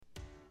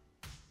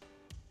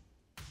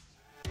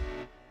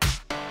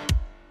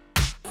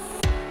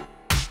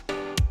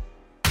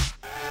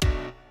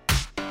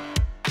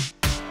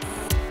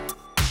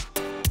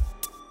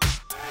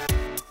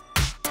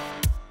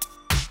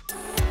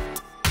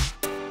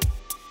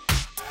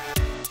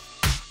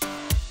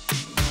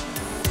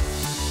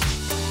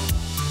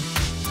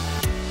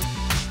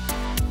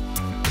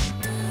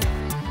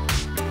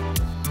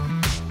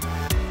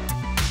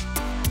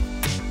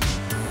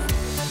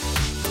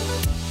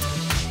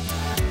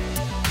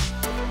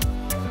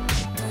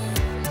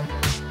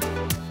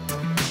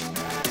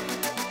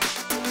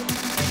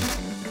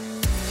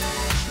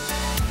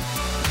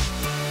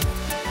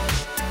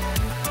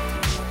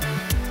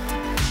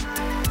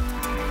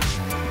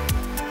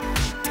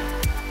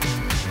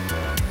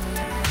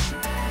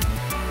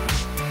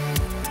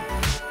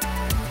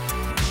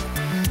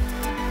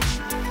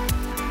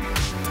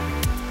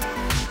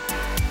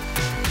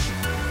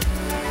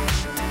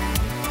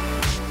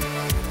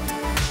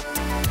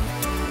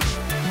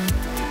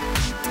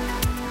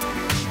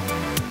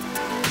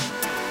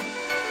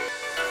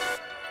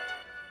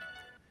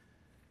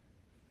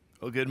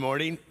Well, good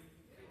morning.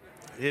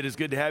 It is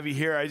good to have you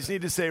here. I just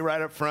need to say right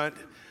up front,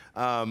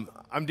 I'm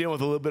dealing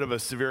with a little bit of a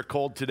severe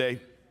cold today.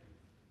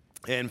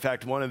 And in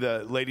fact, one of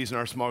the ladies in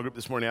our small group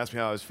this morning asked me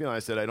how I was feeling. I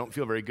said, I don't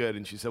feel very good.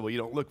 And she said, well, you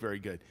don't look very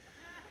good,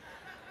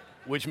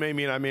 which may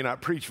mean I may not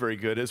preach very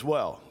good as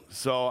well.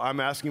 So I'm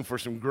asking for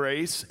some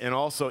grace, and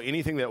also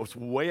anything that was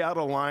way out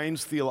of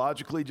lines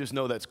theologically, just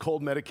know that's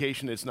cold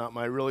medication. It's not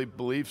my really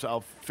beliefs.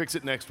 I'll fix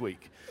it next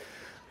week.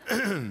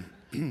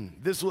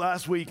 This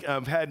last week,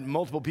 I've had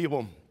multiple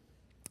people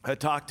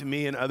talk to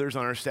me and others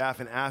on our staff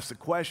and ask the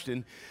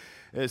question,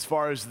 as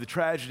far as the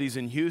tragedies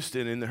in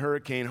Houston and the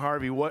Hurricane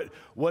Harvey,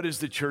 what is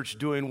the church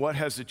doing? What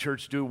has the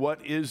church do?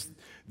 What is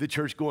the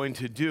church going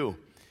to do?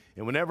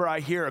 And whenever I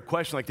hear a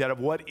question like that of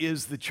what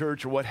is the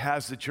church or what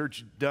has the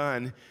church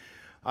done,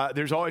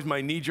 there's always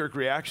my knee-jerk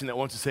reaction that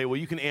wants to say, well,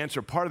 you can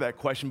answer part of that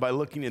question by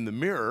looking in the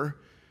mirror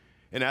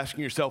and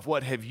asking yourself,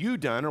 what have you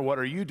done or what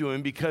are you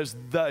doing? Because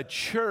the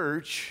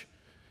church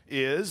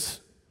it's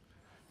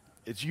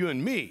you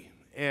and me.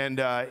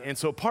 And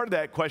so part of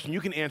that question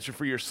you can answer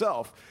for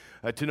yourself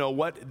to know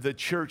what the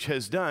church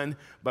has done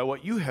by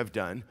what you have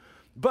done.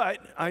 But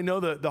I know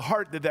the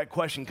heart that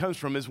question comes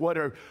from is what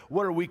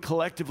are we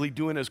collectively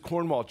doing as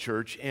Cornwall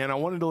Church? And I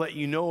wanted to let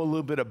you know a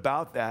little bit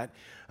about that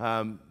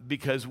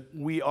because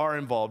we are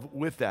involved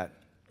with that.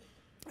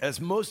 As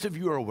most of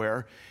you are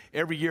aware,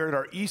 every year at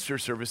our Easter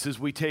services,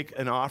 we take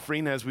an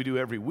offering as we do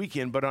every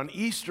weekend. But on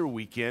Easter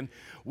weekend,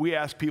 we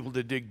ask people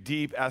to dig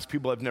deep, ask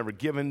people who have never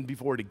given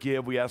before to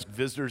give. We ask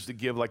visitors to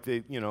give like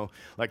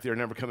they're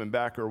never coming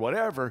back or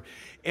whatever.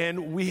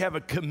 And we have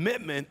a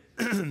commitment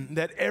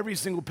that every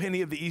single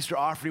penny of the Easter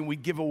offering we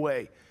give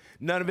away.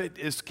 None of it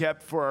is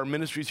kept for our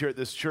ministries here at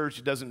this church.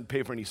 It doesn't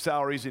pay for any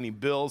salaries, any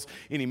bills,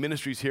 any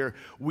ministries here.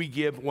 We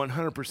give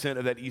 100%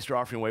 of that Easter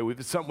offering away.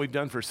 It's something we've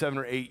done for 7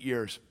 or 8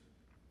 years.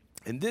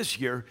 And this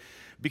year,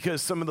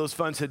 because some of those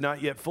funds had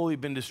not yet fully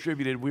been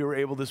distributed, we were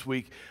able this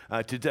week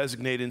to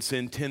designate and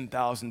send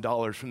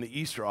 $10,000 from the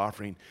Easter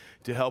offering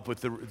to help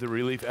with the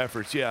relief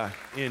efforts,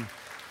 in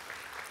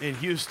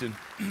Houston.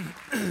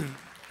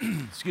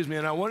 Excuse me,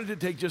 and I wanted to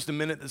take just a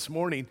minute this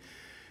morning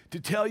to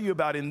tell you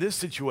about, in this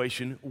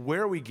situation,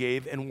 where we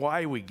gave and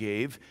why we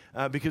gave,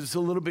 because it's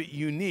a little bit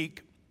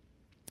unique.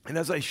 And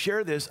as I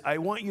share this, I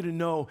want you to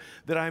know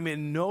that I'm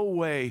in no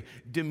way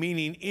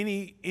demeaning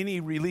any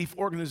relief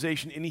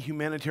organization, any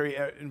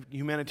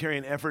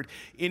humanitarian effort,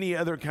 any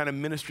other kind of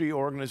ministry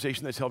or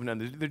organization that's helping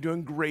them. They're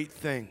doing great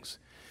things.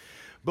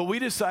 But we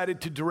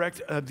decided to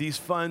direct these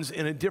funds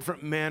in a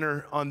different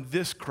manner on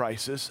this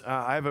crisis.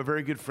 I have a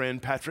very good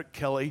friend, Patrick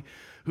Kelly,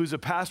 who's a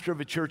pastor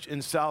of a church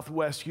in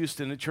Southwest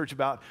Houston, a church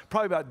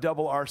probably about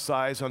double our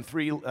size on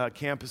 3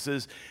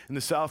 campuses in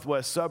the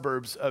southwest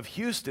suburbs of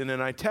Houston.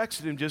 And I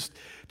texted him just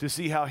to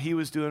see how he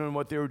was doing and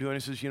what they were doing. He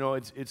says,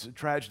 it's a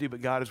tragedy,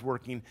 but God is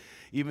working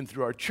even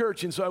through our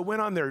church. And so I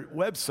went on their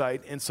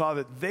website and saw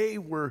that they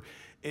were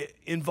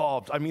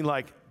involved. I mean,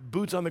 like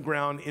boots on the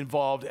ground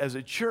involved as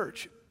a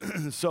church.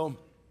 So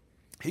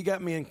he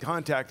got me in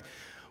contact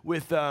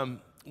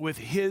with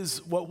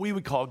his, what we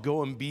would call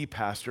Go and Be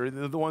pastor,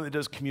 the one that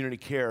does community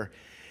care.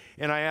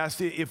 And I asked,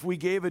 if we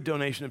gave a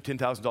donation of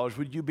 $10,000,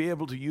 would you be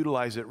able to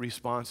utilize it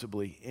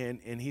responsibly?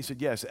 And he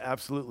said, yes,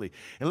 absolutely.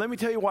 And let me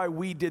tell you why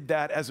we did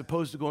that as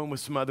opposed to going with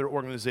some other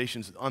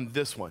organizations on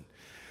this one.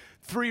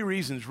 3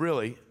 reasons,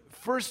 really.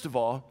 First of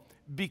all,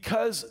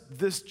 because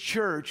this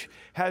church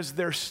has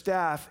their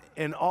staff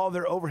and all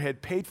their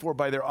overhead paid for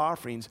by their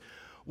offerings,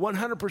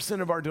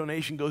 100% of our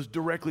donation goes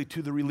directly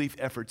to the relief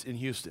efforts in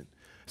Houston.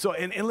 So,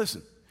 and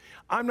listen,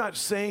 I'm not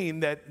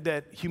saying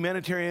that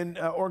humanitarian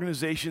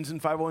organizations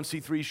and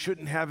 501c3s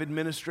shouldn't have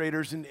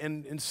administrators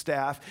and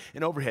staff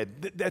and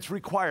overhead. That's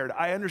required.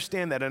 I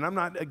understand that, and I'm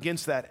not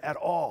against that at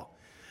all.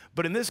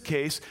 But in this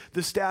case,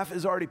 the staff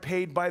is already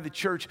paid by the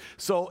church,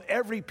 so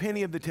every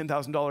penny of the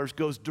 $10,000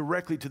 goes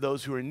directly to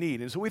those who are in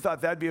need. And so we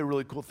thought that'd be a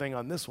really cool thing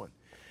on this one.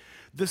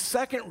 The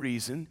second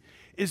reason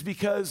is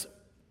because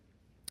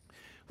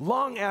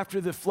long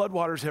after the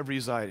floodwaters have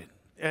resided,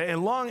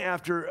 and long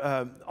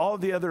after all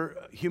of the other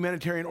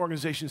humanitarian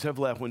organizations have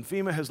left, when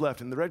FEMA has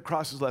left and the Red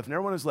Cross has left and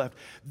everyone has left,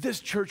 this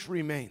church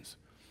remains.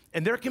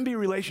 And there can be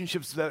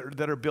relationships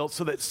that are built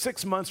so that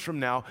 6 months from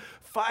now,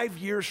 5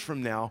 years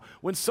from now,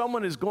 when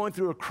someone is going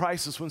through a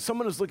crisis, when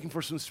someone is looking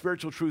for some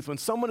spiritual truth, when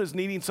someone is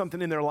needing something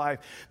in their life,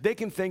 they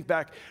can think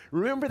back,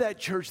 remember that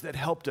church that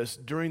helped us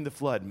during the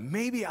flood?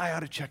 Maybe I ought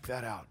to check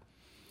that out.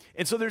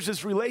 And so there's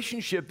this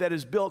relationship that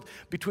is built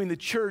between the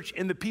church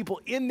and the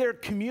people in their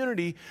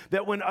community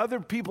that when other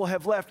people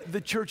have left, the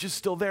church is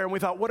still there. And we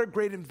thought, what a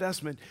great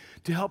investment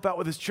to help out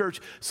with this church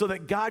so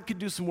that God could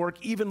do some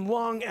work even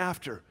long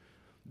after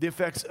the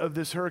effects of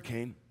this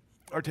hurricane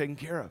are taken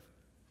care of.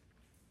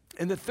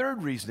 And the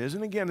third reason is,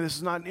 and again, this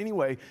is not in any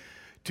way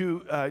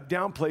to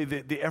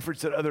downplay the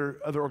efforts that other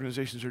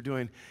organizations are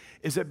doing,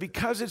 is that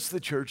because it's the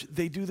church,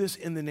 they do this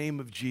in the name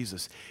of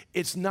Jesus.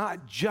 It's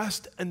not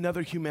just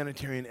another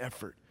humanitarian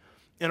effort.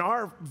 And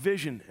our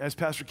vision, as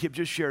Pastor Kip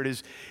just shared,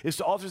 is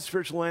to alter the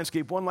spiritual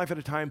landscape one life at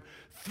a time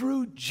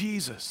through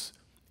Jesus.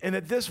 And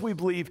that this, we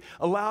believe,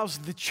 allows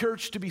the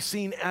church to be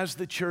seen as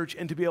the church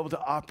and to be able to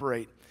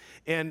operate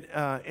and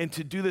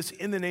to do this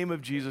in the name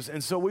of Jesus.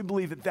 And so we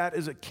believe that that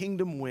is a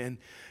kingdom win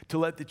to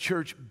let the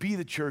church be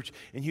the church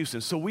in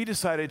Houston. So we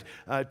decided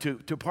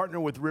to partner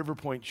with River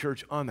Point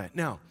Church on that.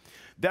 Now,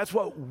 that's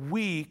what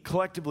we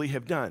collectively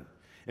have done.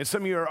 And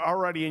some of you are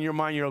already in your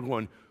mind, you're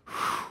going,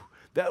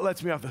 that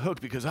lets me off the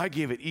hook because I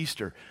gave it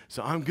Easter,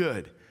 so I'm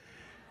good.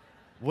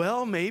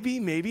 Well, maybe,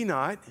 maybe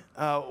not.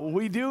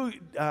 We do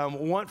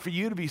want for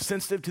you to be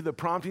sensitive to the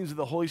promptings of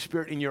the Holy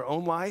Spirit in your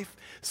own life.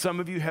 Some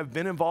of you have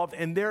been involved,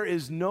 and there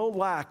is no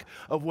lack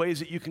of ways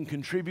that you can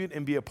contribute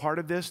and be a part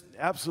of this.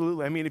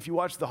 Absolutely. I mean, if you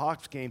watch the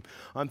Hawks game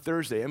on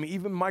Thursday, I mean,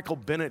 even Michael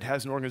Bennett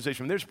has an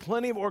organization. There's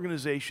plenty of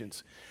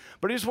organizations.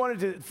 But I just wanted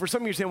to, for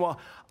some of you saying, well,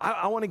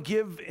 I want to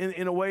give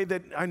in a way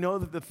that I know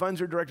that the funds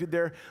are directed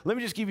there. Let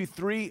me just give you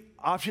 3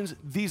 options.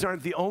 These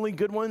aren't the only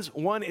good ones.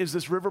 One is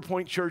this River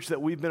Point Church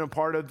that we've been a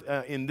part of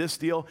in this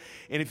deal.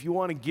 And if you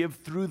want to give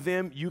through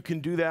them, you can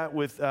do that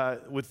with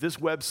this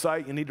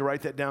website. You need to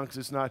write that down because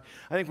it's not,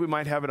 I think we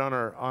might have it on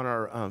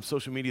our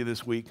social media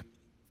this week.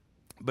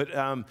 But,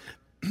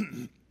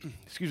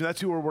 excuse me,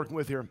 that's who we're working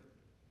with here.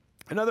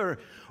 Another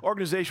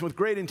organization with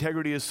great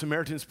integrity is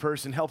Samaritan's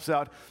Purse and helps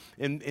out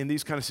in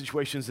these kind of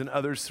situations and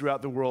others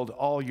throughout the world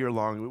all year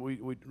long.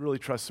 We really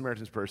trust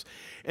Samaritan's Purse.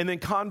 And then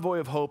Convoy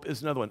of Hope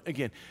is another one.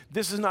 Again,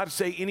 this is not to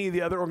say any of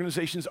the other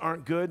organizations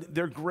aren't good.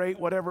 They're great,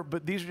 whatever,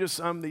 but these are just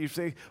some that you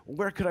say,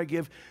 where could I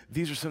give?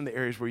 These are some of the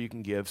areas where you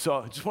can give. So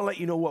I just want to let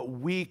you know what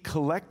we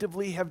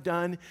collectively have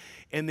done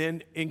and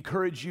then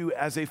encourage you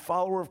as a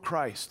follower of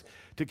Christ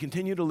to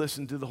continue to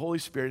listen to the Holy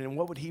Spirit and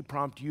what would He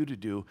prompt you to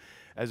do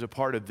as a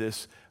part of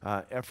this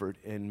effort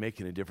in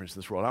making a difference in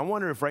this world. I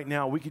wonder if right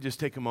now we could just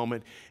take a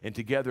moment and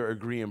together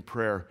agree in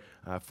prayer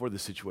for the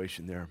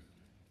situation there.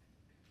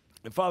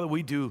 And Father,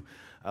 we do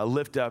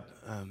lift up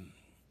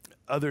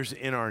others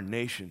in our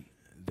nation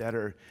that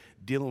are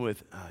dealing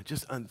with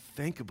just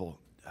unthinkable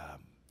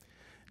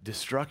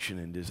destruction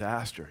and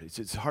disaster.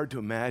 It's hard to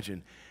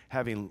imagine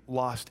having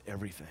lost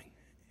everything.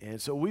 And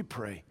so we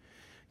pray,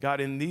 God,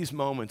 in these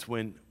moments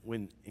when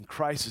in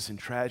crisis and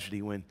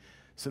tragedy, when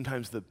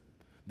sometimes the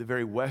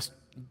very worst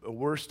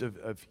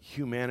of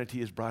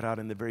humanity is brought out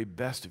and the very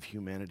best of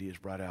humanity is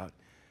brought out,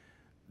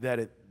 that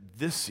at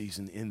this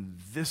season, in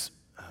this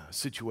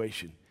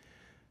situation,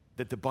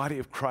 that the body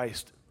of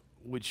Christ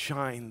would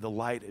shine the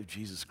light of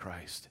Jesus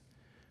Christ.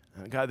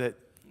 God, that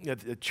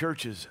the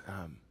churches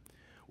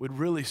would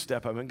really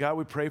step up. And God,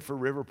 we pray for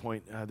River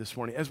Point this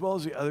morning, as well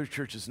as the other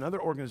churches and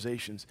other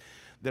organizations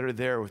that are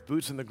there with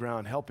boots on the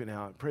ground helping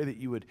out. Pray that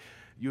you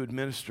would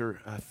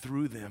minister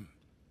through them.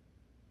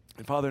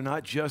 And Father,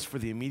 not just for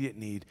the immediate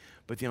need,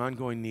 but the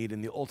ongoing need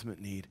and the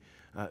ultimate need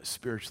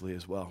spiritually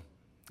as well.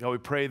 God, we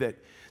pray that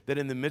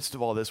in the midst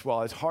of all this,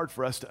 while it's hard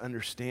for us to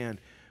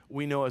understand,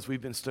 we know as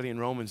we've been studying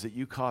Romans that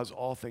you cause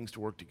all things to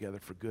work together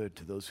for good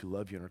to those who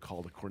love you and are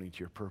called according to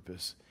your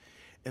purpose.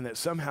 And that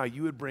somehow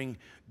you would bring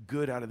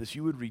good out of this.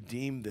 You would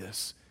redeem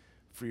this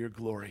for your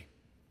glory.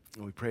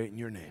 And we pray it in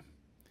your name.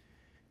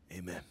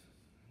 Amen.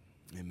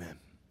 Amen.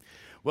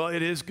 Well,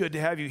 it is good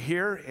to have you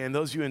here, and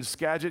those of you in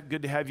Skagit,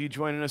 good to have you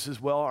joining us as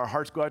well. Our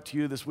hearts go out to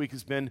you. This week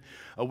has been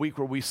a week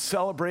where we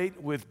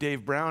celebrate with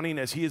Dave Browning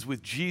as he is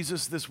with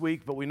Jesus this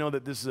week, but we know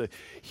that this is a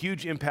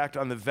huge impact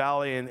on the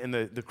Valley and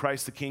the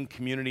Christ the King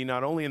community,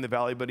 not only in the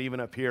Valley, but even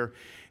up here,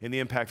 in the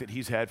impact that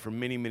he's had for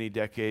many, many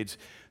decades.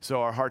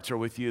 So our hearts are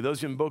with you.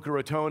 Those in Boca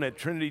Raton at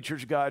Trinity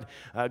Church of God,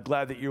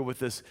 glad that you're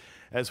with us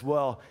as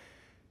well.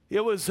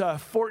 It was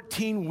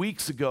 14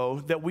 weeks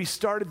ago that we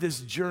started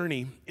this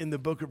journey in the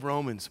book of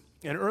Romans.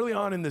 And early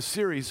on in this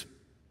series,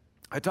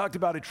 I talked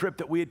about a trip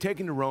that we had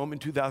taken to Rome in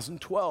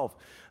 2012,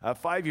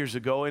 5 years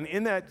ago. And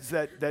in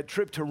that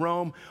trip to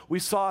Rome, we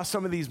saw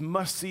some of these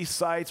must-see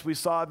sites. We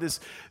saw this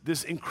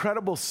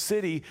incredible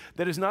city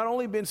that has not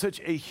only been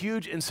such a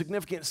huge and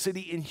significant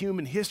city in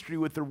human history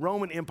with the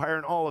Roman Empire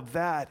and all of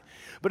that,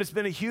 but it's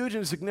been a huge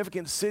and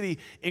significant city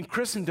in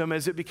Christendom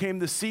as it became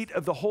the seat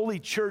of the Holy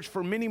Church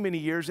for many, many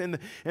years, and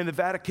the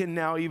Vatican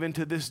now even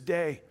to this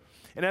day.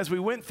 And as we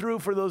went through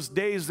for those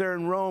days there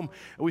in Rome,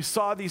 we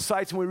saw these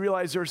sites and we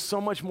realized there's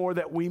so much more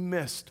that we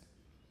missed.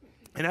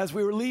 And as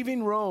we were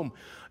leaving Rome,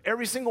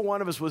 every single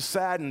one of us was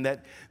saddened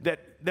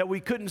that we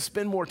couldn't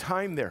spend more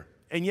time there.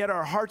 And yet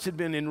our hearts had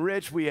been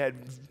enriched. We had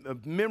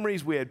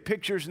memories, we had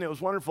pictures, and it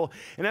was wonderful.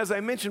 And as I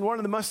mentioned, one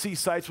of the must-see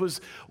sites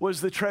was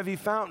the Trevi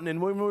Fountain.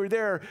 And when we were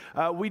there,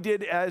 we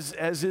did as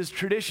is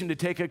tradition to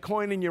take a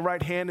coin in your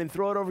right hand and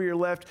throw it over your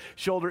left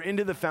shoulder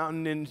into the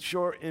fountain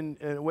in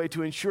a way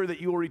to ensure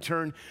that you will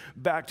return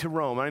back to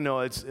Rome. I know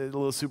it's a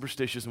little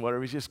superstitious and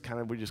whatever. We're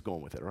just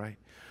going with it, right?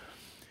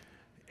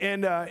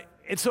 And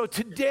so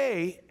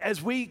today,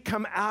 as we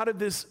come out of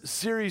this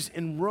series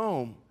in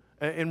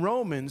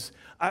Romans,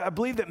 I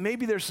believe that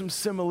maybe there's some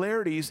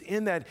similarities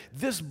in that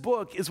this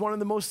book is one of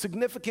the most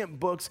significant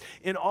books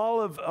in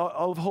all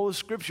of Holy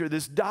Scripture,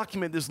 this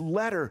document, this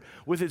letter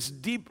with its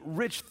deep,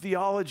 rich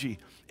theology.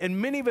 And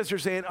many of us are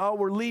saying, oh,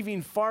 we're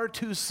leaving far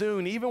too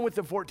soon, even with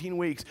the 14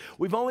 weeks.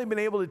 We've only been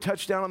able to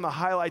touch down on the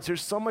highlights.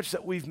 There's so much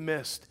that we've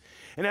missed.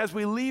 And as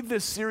we leave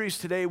this series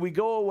today, we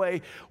go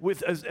away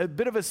with a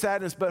bit of a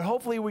sadness, but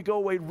hopefully we go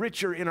away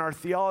richer in our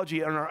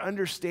theology and our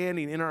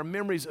understanding, in our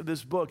memories of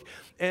this book.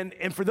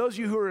 And for those of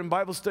you who are in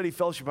Bible Study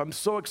Fellowship, I'm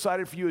so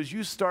excited for you as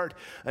you start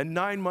a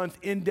 9-month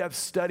in-depth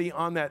study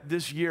on that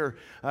this year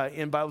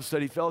in Bible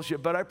Study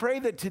Fellowship. But I pray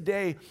that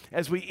today,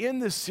 as we end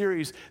this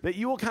series, that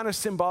you will kind of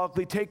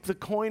symbolically take the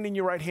coin in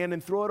your right hand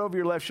and throw it over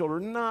your left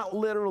shoulder, not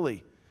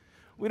literally.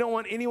 We don't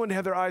want anyone to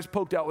have their eyes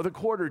poked out with a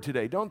quarter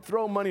today. Don't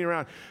throw money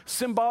around.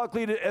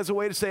 Symbolically, as a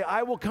way to say,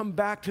 I will come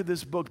back to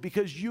this book,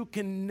 because you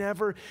can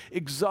never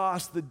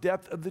exhaust the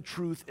depth of the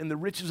truth and the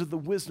riches of the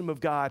wisdom of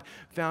God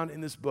found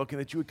in this book,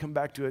 and that you would come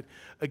back to it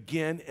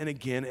again and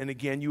again and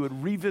again. You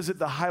would revisit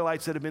the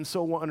highlights that have been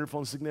so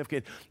wonderful and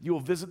significant. You will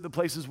visit the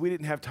places we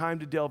didn't have time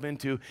to delve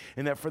into,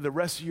 and that for the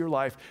rest of your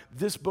life,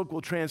 this book will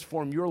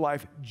transform your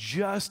life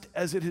just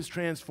as it has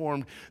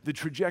transformed the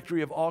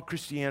trajectory of all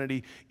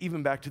Christianity,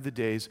 even back to the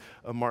days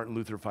of Martin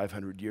Luther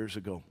 500 years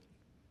ago.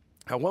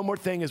 Now, one more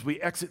thing as we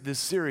exit this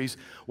series,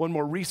 one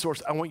more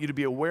resource I want you to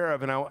be aware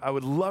of, and I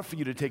would love for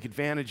you to take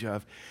advantage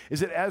of, is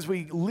that as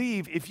we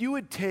leave, if you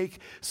would take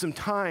some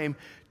time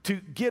to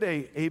get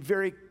a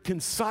very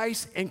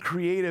concise and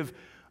creative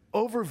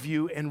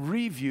overview and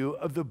review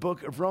of the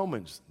book of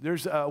Romans.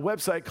 There's a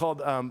website called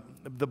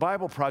The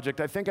Bible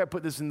Project. I think I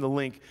put this in the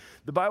link,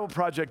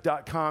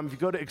 thebibleproject.com. If you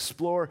go to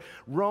Explore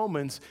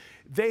Romans,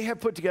 they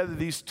have put together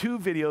these 2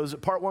 videos,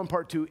 part 1,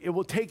 part 2. It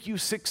will take you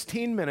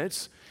 16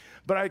 minutes,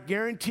 but I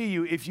guarantee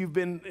you, if you've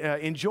been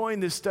enjoying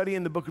this study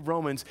in the book of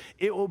Romans,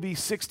 it will be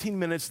 16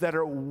 minutes that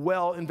are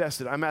well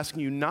invested. I'm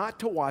asking you not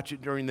to watch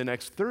it during the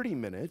next 30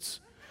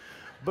 minutes,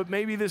 but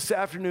maybe this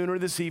afternoon or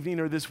this evening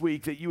or this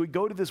week, that you would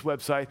go to this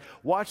website,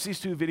 watch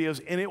these 2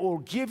 videos, and it will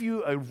give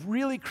you a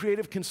really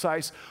creative,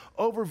 concise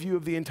overview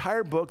of the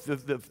entire book,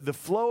 the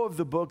flow of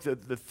the book, the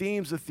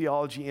themes, the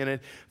theology in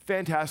it.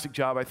 Fantastic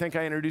job. I think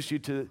I introduced you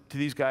to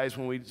these guys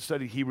when we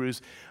studied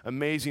Hebrews.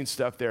 Amazing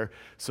stuff there.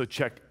 So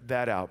check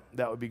that out.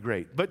 That would be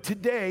great. But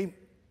today,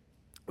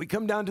 we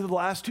come down to the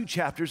last 2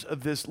 chapters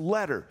of this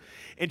letter.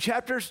 In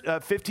chapters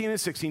 15 and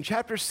 16,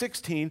 chapter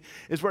 16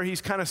 is where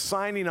he's kind of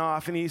signing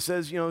off, and he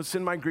says,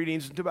 send my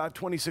greetings to about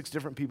 26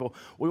 different people.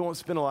 We won't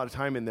spend a lot of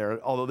time in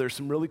there, although there's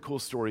some really cool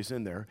stories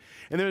in there.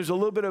 And there's a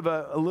little bit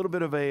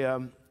of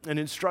an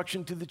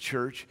instruction to the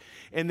church,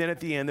 and then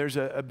at the end there's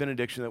a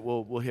benediction that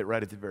we'll hit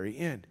right at the very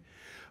end.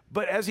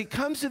 But as he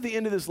comes to the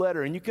end of this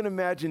letter, and you can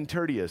imagine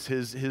Tertius,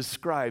 his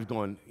scribe,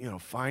 going,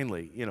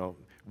 finally,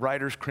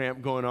 writer's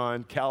cramp going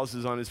on,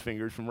 calluses on his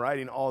fingers from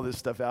writing all this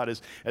stuff out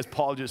as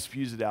Paul just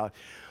spews it out.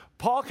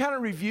 Paul kind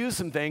of reviews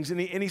some things, and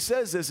he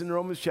says this in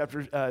Romans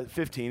chapter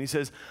 15. He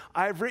says,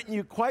 I've written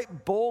you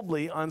quite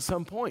boldly on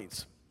some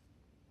points,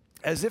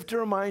 as if to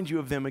remind you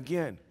of them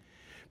again.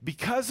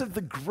 Because of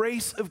the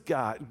grace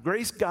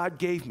God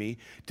gave me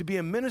to be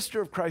a minister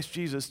of Christ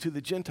Jesus to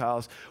the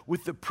Gentiles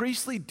with the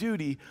priestly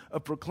duty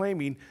of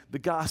proclaiming the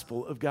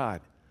gospel of God.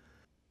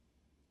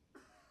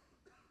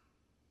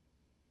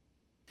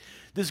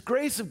 This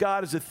grace of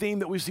God is a theme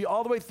that we see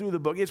all the way through the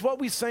book. It's what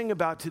we sang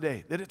about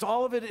today, that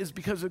all of it is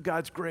because of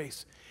God's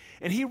grace.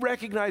 And he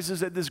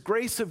recognizes that this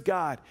grace of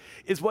God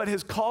is what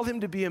has called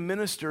him to be a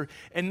minister.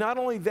 And not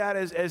only that,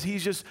 as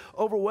he's just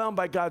overwhelmed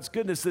by God's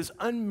goodness, this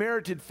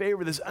unmerited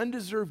favor, this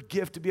undeserved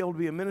gift to be able to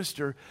be a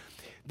minister,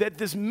 that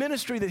this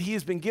ministry that he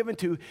has been given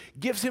to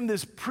gives him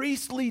this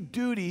priestly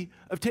duty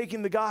of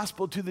taking the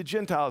gospel to the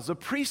Gentiles. A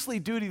priestly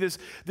duty, this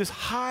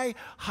high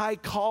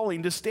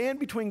calling to stand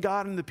between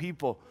God and the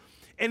people.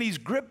 And he's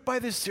gripped by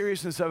the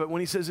seriousness of it when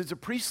he says it's a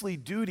priestly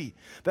duty,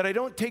 that I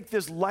don't take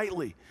this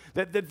lightly,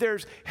 that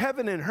there's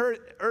heaven and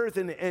earth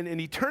and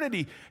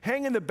eternity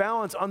hang in the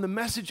balance on the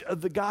message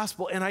of the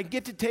gospel, and I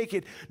get to take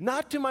it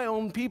not to my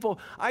own people,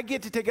 I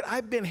get to take it,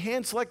 I've been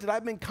hand-selected,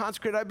 I've been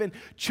consecrated, I've been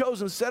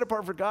chosen, set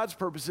apart for God's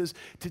purposes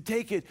to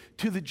take it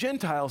to the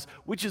Gentiles,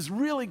 which is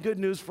really good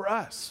news for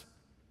us.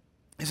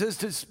 He says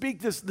to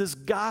speak this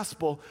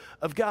gospel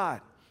of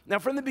God. Now,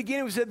 from the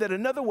beginning, we said that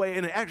another way,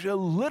 and actually a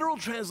literal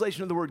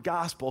translation of the word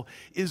gospel,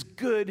 is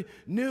good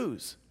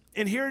news.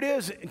 And here it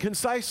is,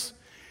 concise,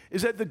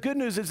 is that the good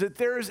news is that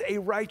there is a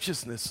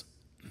righteousness,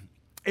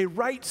 a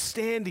right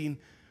standing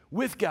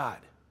with God,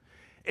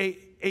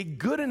 a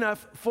good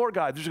enough for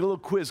God. There's a little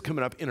quiz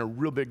coming up in a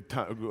real big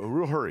time, a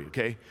real hurry,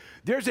 okay?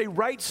 There's a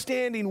right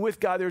standing with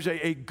God. There's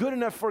a good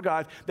enough for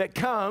God that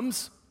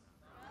comes.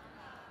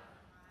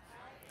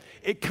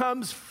 It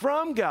comes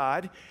from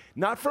God,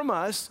 not from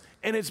us,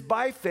 and it's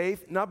by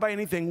faith, not by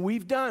anything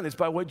we've done. It's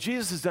by what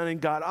Jesus has done,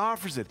 and God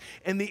offers it.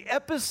 And the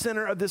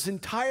epicenter of this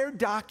entire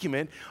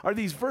document are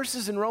these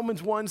verses in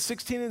Romans 1,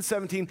 16 and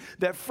 17,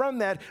 that from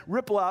that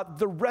ripple out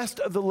the rest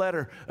of the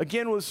letter.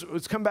 Again,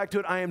 let's come back to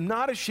it. I am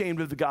not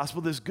ashamed of the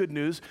gospel, this good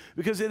news,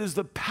 because it is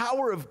the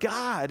power of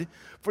God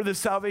for the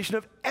salvation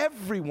of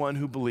everyone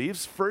who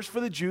believes, first for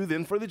the Jew,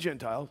 then for the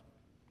Gentile.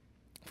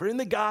 For in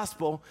the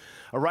gospel,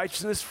 a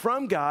righteousness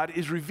from God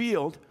is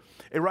revealed,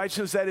 a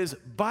righteousness that is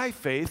by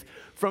faith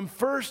from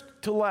first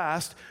to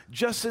last,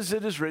 just as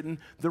it is written,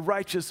 the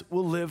righteous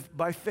will live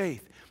by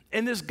faith.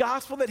 And this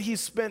gospel that he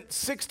spent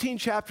 16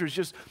 chapters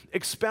just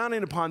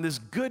expounding upon, this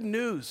good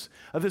news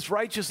of this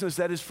righteousness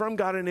that is from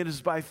God and it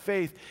is by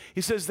faith. He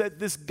says that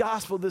this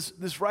gospel,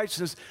 this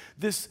righteousness,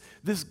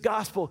 this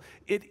gospel,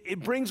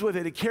 it brings with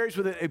it, it carries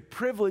with it a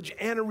privilege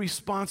and a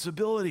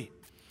responsibility.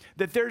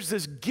 That there's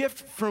this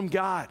gift from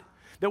God,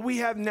 that we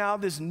have now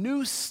this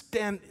new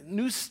standing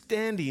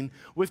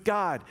with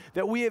God,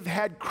 that we have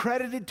had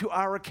credited to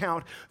our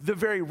account the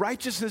very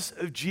righteousness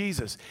of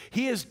Jesus.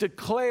 He has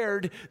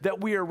declared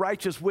that we are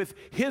righteous with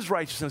his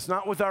righteousness,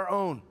 not with our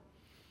own.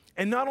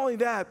 And not only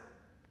that,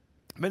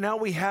 but now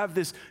we have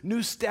this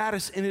new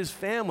status in his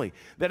family,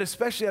 that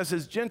especially us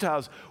as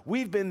Gentiles,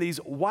 we've been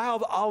these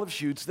wild olive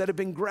shoots that have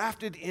been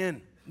grafted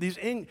in. These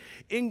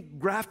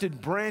engrafted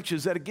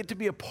branches that get to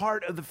be a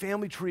part of the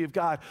family tree of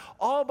God,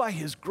 all by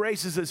his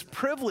grace, is this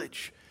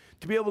privilege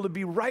to be able to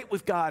be right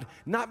with God,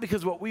 not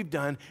because of what we've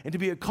done, and to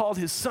be called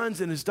his sons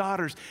and his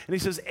daughters. And he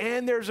says,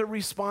 and there's a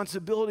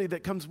responsibility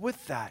that comes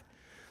with that.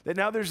 That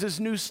now there's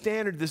this new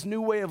standard, this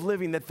new way of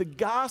living, that the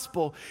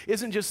gospel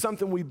isn't just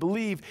something we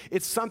believe,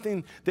 it's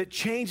something that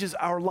changes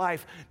our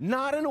life,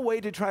 not in a way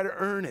to try to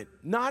earn it,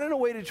 not in a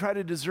way to try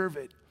to deserve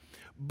it,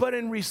 but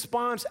in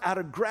response, out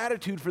of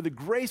gratitude for the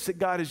grace that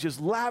God has just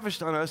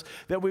lavished on us,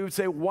 that we would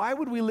say, why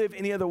would we live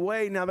any other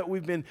way now that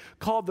we've been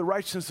called the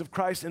righteousness of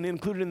Christ and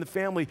included in the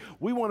family?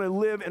 We want to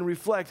live and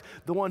reflect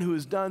the one who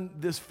has done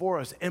this for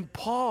us. And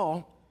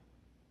Paul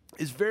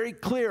is very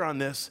clear on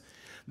this,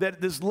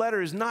 that this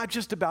letter is not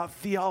just about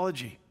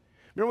theology.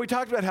 Remember we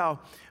talked about how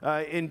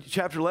in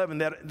chapter 11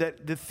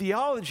 that the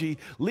theology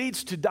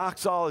leads to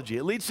doxology.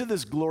 It leads to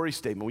this glory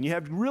statement. When you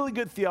have really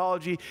good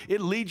theology,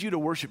 it leads you to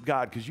worship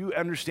God because you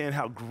understand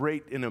how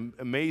great and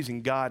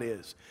amazing God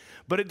is.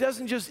 But it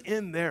doesn't just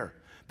end there.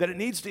 That it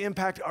needs to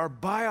impact our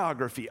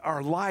biography,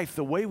 our life,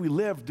 the way we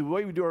live, the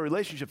way we do our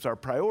relationships, our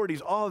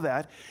priorities, all of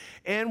that,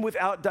 and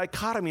without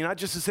dichotomy, not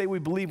just to say we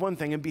believe one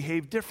thing and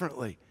behave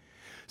differently.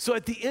 So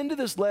at the end of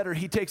this letter,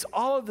 he takes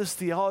all of this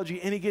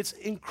theology and he gets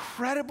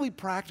incredibly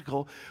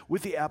practical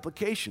with the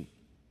application.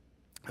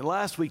 And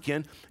last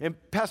weekend, and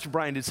Pastor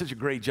Brian did such a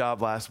great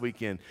job last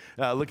weekend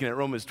looking at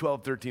Romans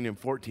 12, 13, and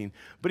 14.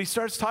 But he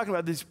starts talking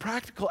about these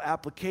practical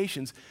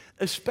applications,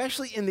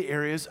 especially in the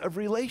areas of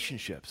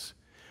relationships.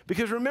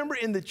 Because remember,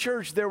 in the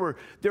church, there were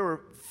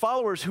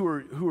followers who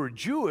were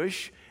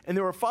Jewish, and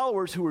there were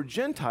followers who were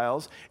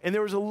Gentiles, and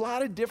there was a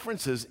lot of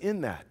differences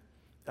in that,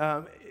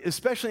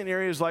 especially in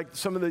areas like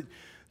some of the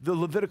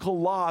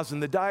Levitical laws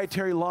and the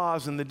dietary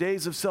laws and the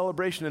days of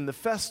celebration and the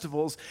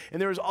festivals,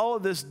 and there was all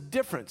of this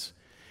difference.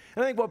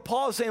 And I think what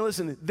Paul is saying,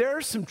 listen, there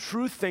are some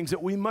truth things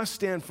that we must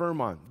stand firm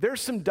on.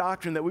 There's some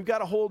doctrine that we've got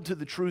to hold to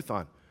the truth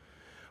on.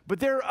 But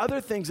there are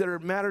other things that are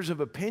matters of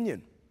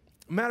opinion,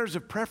 matters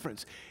of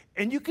preference,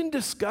 and you can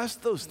discuss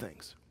those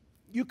things.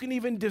 You can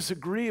even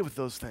disagree with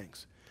those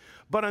things.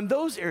 But on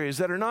those areas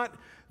that are not,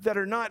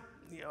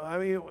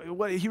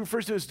 what he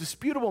refers to as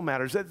disputable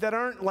matters, that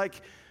aren't like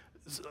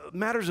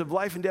matters of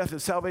life and death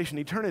and salvation,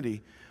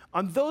 eternity,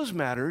 on those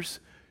matters,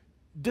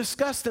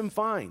 discuss them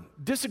fine.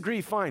 Disagree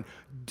fine.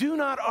 Do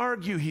not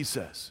argue, he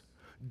says.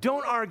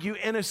 Don't argue,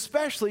 and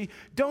especially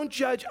don't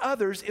judge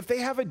others if they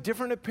have a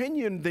different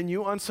opinion than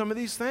you on some of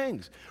these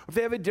things. Or if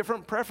they have a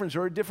different preference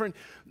or different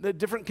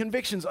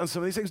convictions on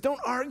some of these things, don't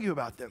argue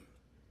about them.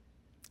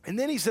 And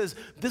then he says,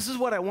 this is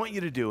what I want you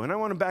to do. And I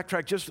want to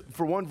backtrack just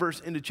for one verse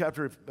into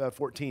chapter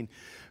 14,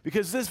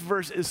 because this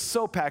verse is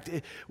so packed.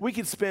 We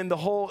could spend the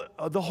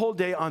whole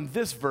day on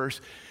this verse.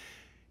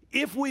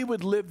 If we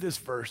would live this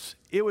verse,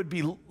 it would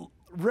be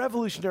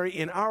revolutionary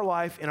in our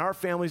life, in our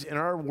families, in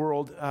our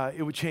world.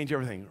 It would change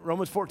everything.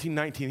 Romans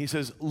 14:19, he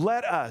says,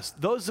 let us,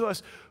 those of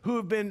us who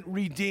have been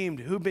redeemed,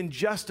 who have been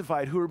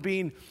justified, who are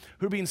being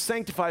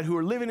sanctified, who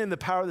are living in the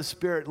power of the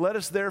Spirit, let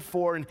us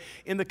therefore, and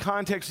in the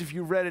context, if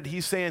you read it,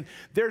 he's saying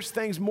there's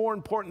things more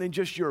important than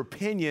just your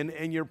opinion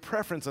and your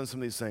preference on some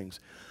of these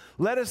things.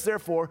 Let us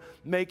therefore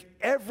make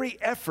every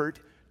effort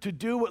to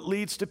do what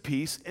leads to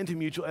peace and to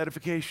mutual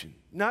edification.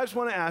 Now I just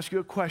want to ask you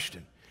a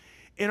question.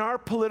 In our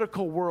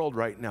political world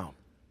right now,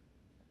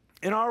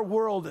 in our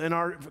world, in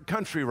our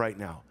country right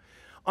now,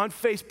 on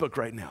Facebook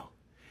right now,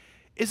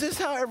 is this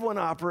how everyone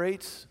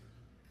operates?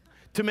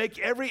 To make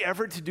every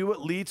effort to do what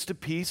leads to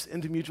peace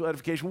and to mutual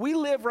edification. We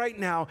live right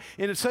now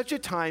in such a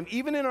time,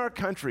 even in our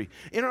country,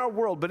 in our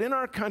world, but in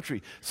our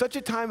country, such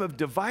a time of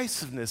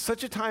divisiveness,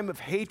 such a time of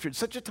hatred,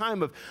 such a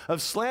time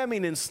of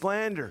slamming and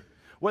slander.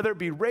 Whether it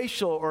be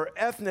racial or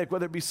ethnic,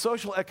 whether it be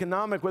social,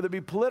 economic, whether it be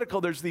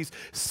political, there's these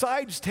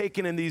sides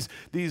taken and these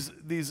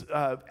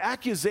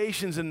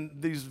accusations and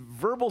these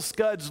verbal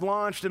scuds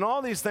launched and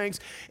all these things.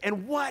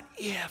 And what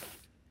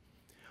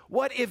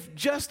if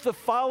just the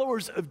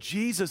followers of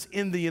Jesus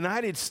in the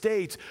United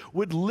States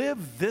would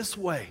live this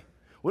way,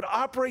 would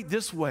operate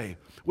this way,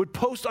 would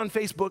post on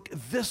Facebook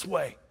this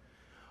way?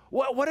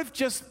 What if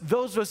just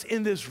those of us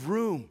in this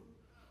room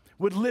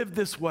would live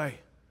this way?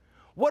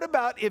 What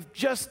about if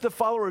just the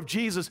follower of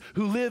Jesus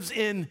who lives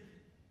in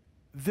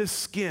this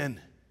skin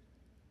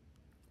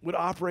would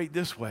operate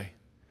this way,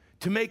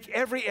 to make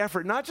every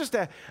effort, not just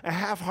a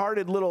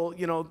half-hearted little,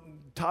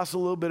 toss a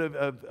little bit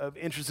of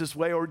interest this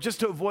way or just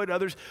to avoid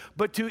others,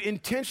 but to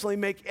intentionally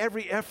make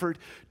every effort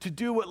to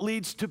do what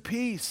leads to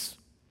peace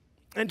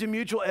and to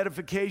mutual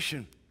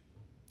edification.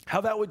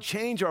 How that would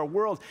change our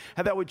world,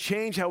 how that would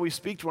change how we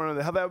speak to one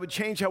another, how that would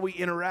change how we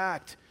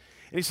interact.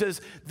 And he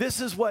says, this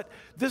is what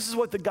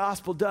the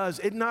gospel does.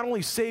 It not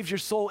only saves your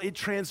soul, it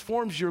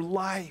transforms your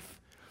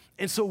life.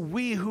 And so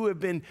we who have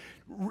been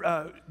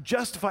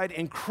justified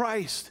in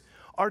Christ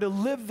are to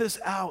live this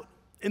out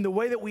in the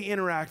way that we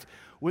interact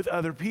with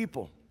other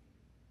people.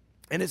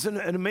 And it's an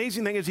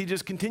amazing thing as he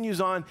just continues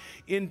on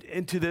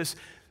into this.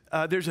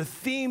 There's a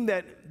theme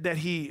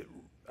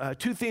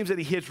two themes that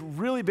he hits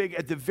really big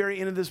at the very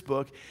end of this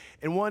book.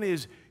 And one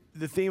is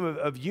the theme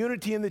of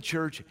unity in the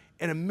church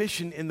and a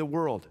mission in the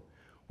world,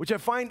 which I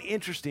find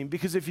interesting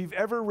because if you've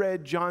ever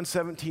read John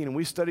 17, and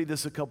we studied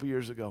this a couple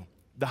years ago,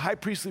 the high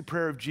priestly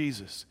prayer of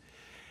Jesus,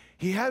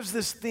 he has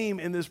this theme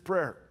in this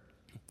prayer: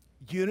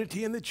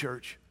 unity in the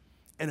church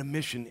and a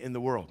mission in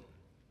the world.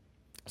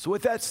 So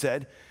with that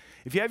said,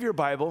 if you have your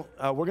Bible,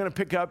 we're going to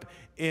pick up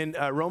in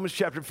Romans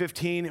chapter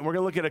 15, and we're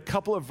going to look at a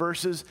couple of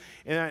verses,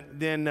 and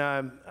then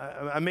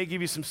I may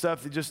give you some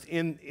stuff that just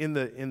in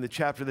the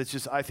chapter that's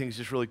just, I think, is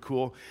just really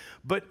cool.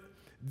 But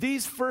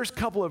these first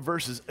couple of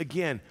verses,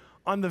 again,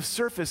 on the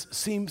surface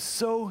seem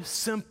so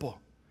simple,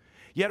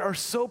 yet are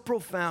so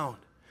profound.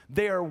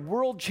 They are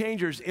world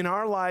changers in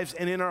our lives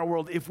and in our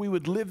world if we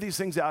would live these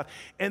things out.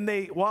 And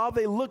while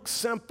they look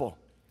simple,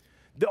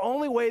 the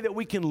only way that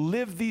we can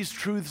live these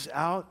truths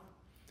out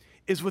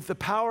is with the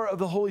power of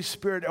the Holy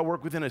Spirit at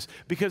work within us,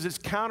 because it's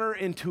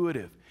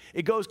counterintuitive.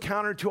 It goes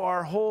counter to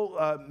our whole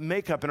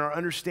makeup and our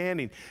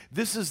understanding.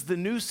 This is the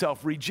new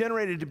self,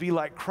 regenerated to be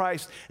like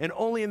Christ, and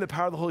only in the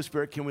power of the Holy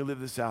Spirit can we live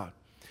this out.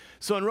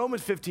 So in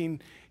Romans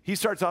 15, he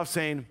starts off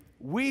saying,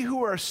 we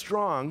who are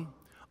strong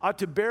ought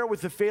to bear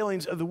with the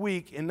failings of the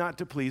weak and not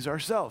to please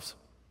ourselves.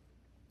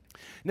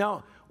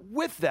 Now,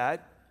 with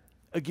that,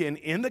 again,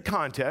 in the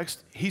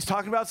context, he's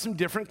talking about some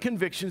different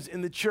convictions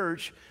in the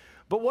church,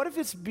 but what if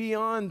it's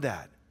beyond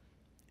that?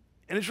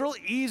 And it's real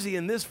easy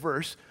in this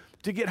verse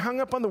to get hung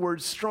up on the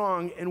words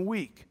strong and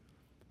weak,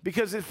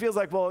 because it feels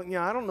like, well,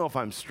 I don't know if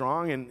I'm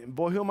strong, and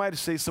boy, who am I to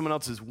say someone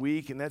else is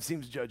weak, and that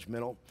seems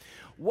judgmental.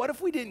 What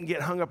if we didn't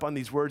get hung up on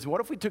these words? What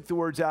if we took the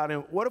words out,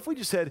 and what if we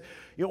just said,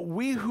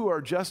 we who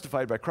are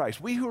justified by Christ,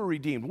 we who are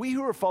redeemed, we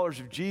who are followers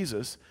of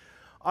Jesus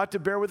ought to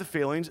bear with the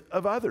failings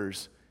of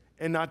others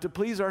and not to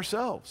please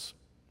ourselves.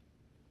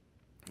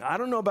 I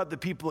don't know about the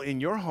people in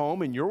your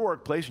home, in your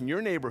workplace, in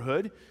your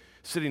neighborhood,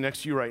 sitting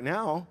next to you right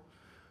now,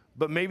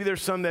 but maybe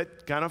there's some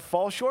that kind of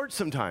fall short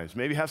sometimes,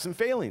 maybe have some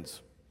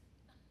failings.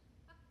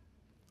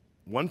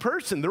 One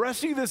person. The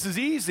rest of you, this is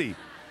easy.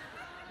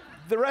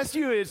 The rest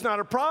of you, it's not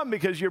a problem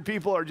because your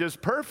people are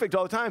just perfect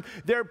all the time.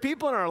 There are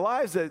people in our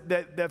lives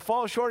that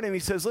fall short, and he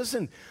says,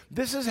 listen,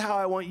 this is how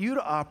I want you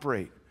to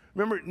operate.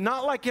 Remember,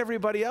 not like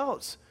everybody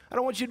else. I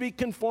don't want you to be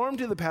conformed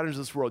to the patterns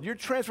of this world. You're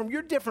transformed.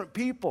 You're different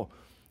people.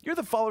 You're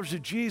the followers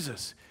of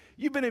Jesus.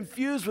 You've been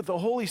infused with the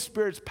Holy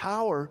Spirit's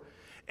power,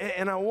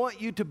 and I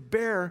want you to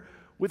bear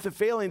with the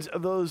failings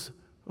of those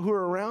who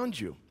are around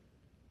you.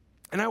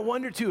 And I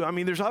wonder, too,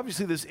 there's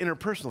obviously this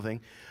interpersonal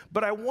thing,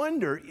 but I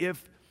wonder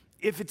if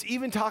it's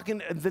even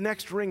talking the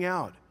next ring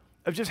out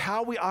of just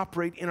how we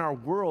operate in our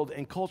world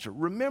and culture.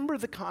 Remember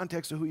the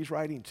context of who he's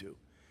writing to.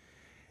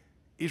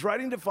 He's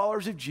writing to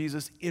followers of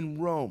Jesus in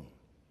Rome.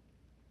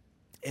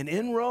 And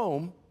in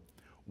Rome,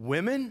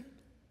 women,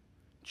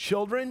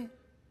 children,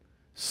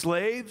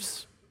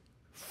 slaves,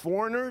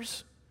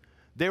 foreigners,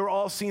 they were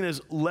all seen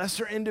as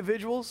lesser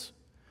individuals.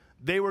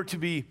 They were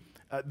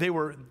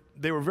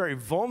very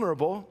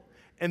vulnerable,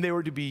 and they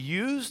were to be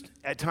used,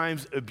 at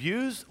times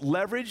abused,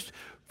 leveraged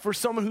for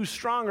someone who's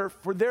stronger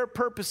for their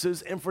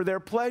purposes and for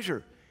their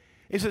pleasure.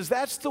 He says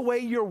that's the way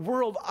your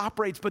world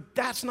operates, but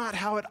that's not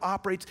how it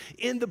operates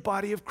in the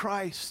body of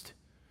Christ.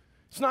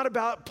 It's not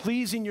about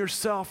pleasing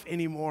yourself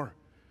anymore.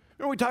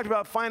 Remember we talked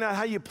about find out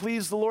how you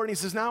please the Lord, and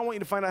he says, now I want you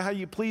to find out how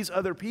you please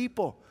other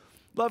people.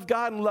 Love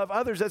God and love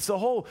others. That's the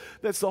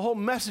whole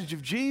message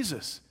of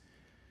Jesus.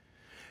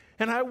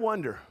 And I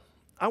wonder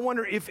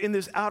if in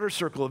this outer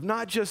circle of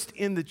not just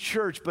in the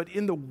church, but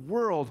in the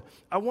world,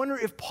 I wonder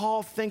if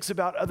Paul thinks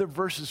about other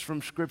verses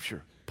from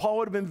Scripture. Paul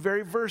would have been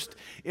very versed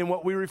in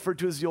what we refer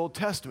to as the Old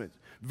Testament,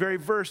 very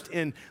versed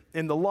in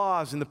the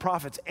laws and the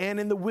prophets and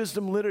in the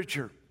wisdom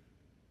literature.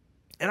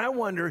 And I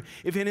wonder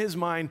if in his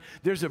mind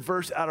there's a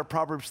verse out of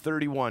Proverbs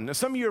 31. Now,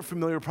 some of you are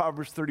familiar with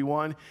Proverbs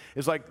 31.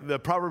 It's like the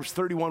Proverbs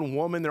 31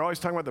 woman. They're always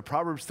talking about the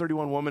Proverbs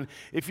 31 woman.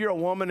 If you're a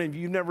woman and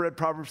you've never read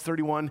Proverbs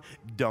 31,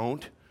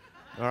 don't.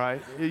 All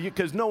right?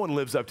 Because no one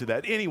lives up to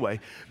that. Anyway,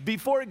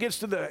 before it gets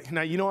to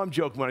now you know I'm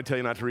joking when I tell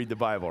you not to read the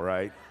Bible,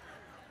 right?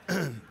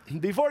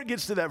 Before it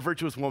gets to that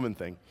virtuous woman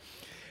thing,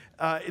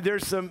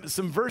 there's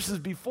some verses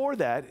before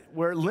that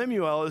where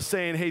Lemuel is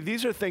saying, hey,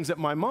 these are things that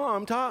my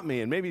mom taught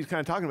me. And maybe he's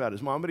kind of talking about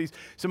his mom, but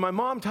so my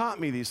mom taught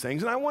me these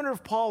things. And I wonder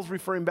if Paul's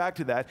referring back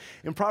to that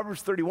in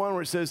Proverbs 31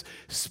 where it says,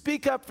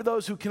 speak up for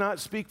those who cannot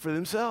speak for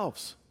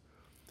themselves.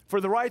 for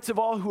the rights of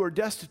all who are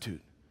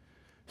destitute.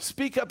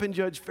 Speak up and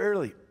judge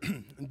fairly.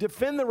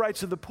 Defend the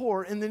rights of the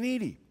poor and the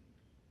needy.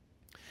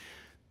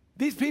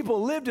 These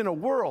people lived in a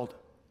world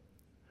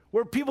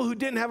where people who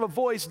didn't have a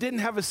voice didn't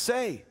have a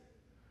say,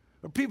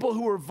 or people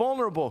who were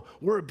vulnerable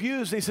were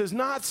abused. And he says,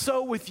 not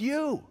so with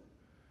you,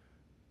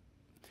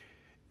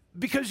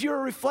 because you're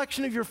a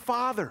reflection of your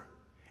Father.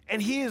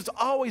 And he has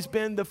always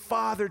been the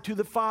father to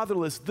the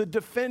fatherless, the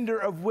defender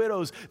of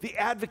widows, the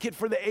advocate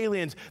for the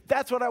aliens.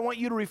 That's what I want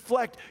you to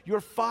reflect,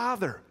 your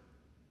Father.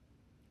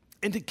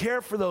 And to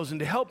care for those and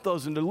to help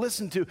those and to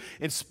listen to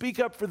and speak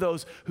up for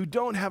those who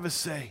don't have a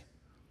say.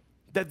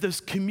 That this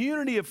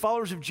community of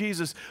followers of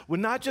Jesus would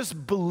not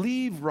just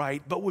believe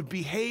right, but would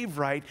behave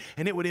right,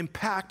 and it would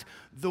impact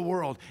the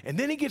world. And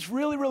then he gets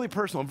really, really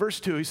personal. In verse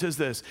 2, he says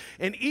this,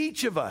 and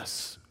each of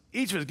us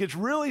gets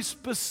really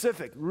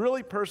specific,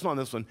 really personal on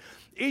this one.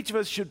 Each of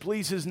us should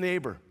please his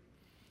neighbor.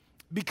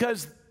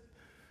 Because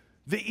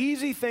the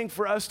easy thing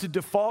for us to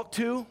default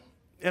to,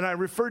 and I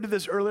referred to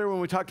this earlier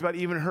when we talked about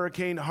even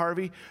Hurricane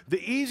Harvey,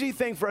 the easy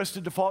thing for us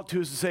to default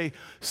to is to say,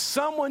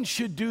 someone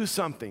should do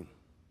something.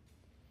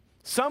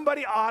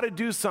 Somebody ought to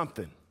do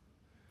something.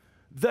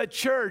 The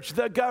church,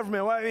 the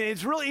government, well, I mean,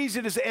 it's really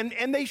easy to say,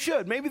 and they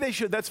should, maybe they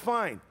should, that's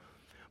fine.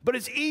 But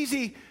it's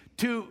easy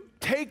to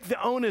take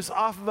the onus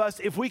off of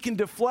us if we can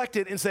deflect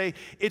it and say,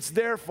 it's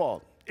their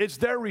fault. It's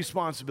their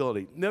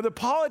responsibility. Now, the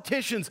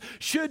politicians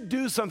should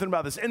do something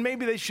about this, and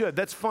maybe they should.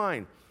 That's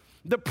fine.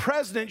 The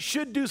president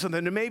should do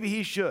something, and maybe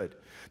he should.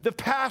 The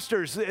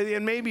pastors,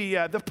 and maybe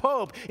the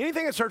Pope,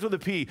 anything that starts with a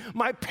P,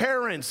 my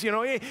parents,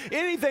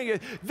 anything,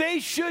 they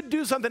should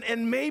do something,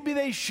 and maybe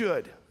they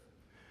should.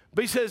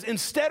 But he says,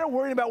 instead of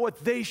worrying about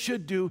what they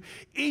should do,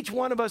 each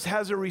one of us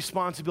has a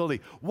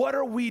responsibility. What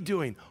are we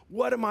doing?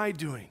 What am I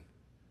doing?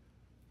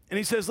 And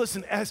he says,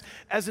 listen, as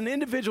an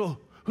individual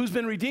who's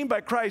been redeemed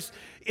by Christ,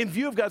 in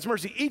view of God's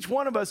mercy, each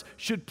one of us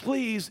should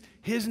please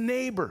his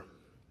neighbor.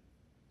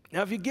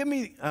 Now, if you give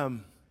me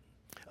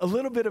a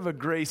little bit of a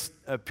grace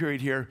period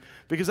here,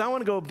 because I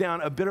want to go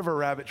down a bit of a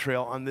rabbit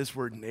trail on this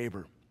word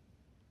neighbor.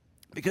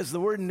 Because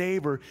the word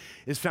neighbor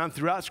is found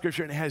throughout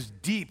Scripture and it has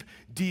deep,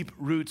 deep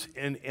roots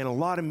and a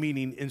lot of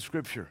meaning in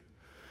Scripture.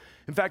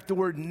 In fact, the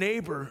word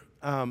neighbor,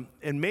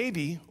 and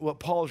maybe what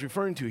Paul is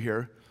referring to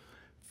here,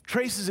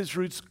 traces its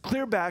roots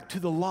clear back to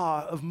the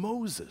law of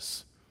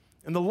Moses.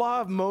 In the law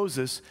of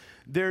Moses,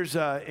 there's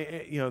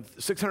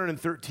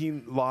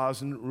 613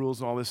 laws and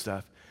rules and all this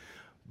stuff.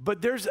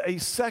 But there's a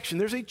section,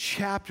 there's a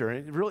chapter,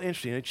 and it's real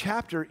interesting, a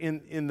chapter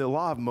in the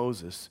law of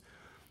Moses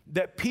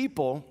that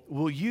people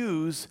will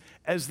use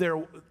as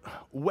their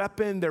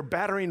weapon, their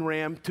battering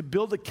ram to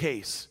build a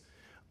case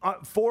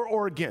for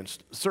or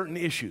against certain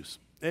issues.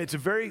 And it's a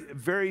very,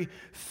 very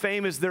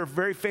famous, there are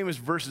very famous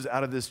verses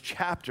out of this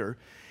chapter.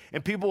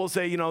 And people will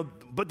say,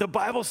 but the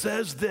Bible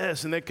says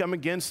this, and they come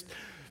against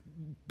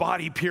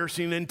body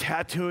piercing and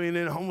tattooing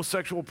and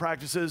homosexual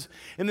practices.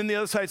 And then the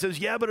other side says,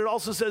 yeah, but it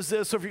also says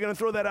this, so if you're going to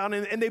throw that out.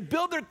 And they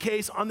build their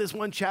case on this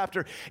one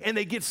chapter, and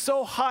they get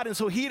so hot and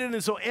so heated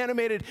and so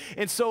animated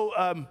and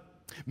so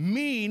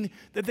mean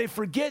that they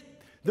forget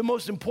the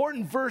most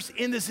important verse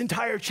in this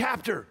entire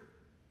chapter.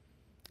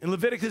 In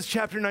Leviticus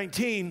chapter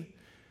 19,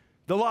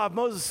 the law of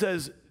Moses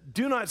says,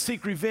 do not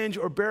seek revenge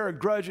or bear a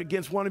grudge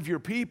against one of your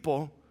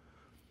people,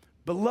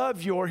 but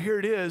love here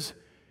it is,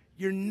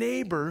 your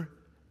neighbor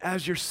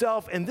as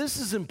yourself. And this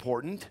is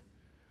important.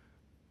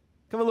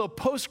 Kind of a little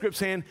postscript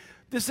saying,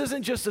 this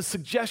isn't just a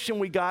suggestion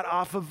we got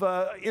off of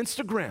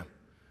Instagram.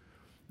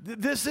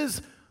 This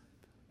is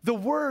the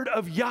word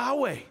of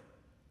Yahweh.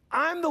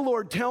 I'm the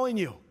Lord telling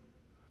you.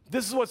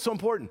 This is what's so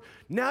important.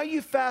 Now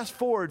you fast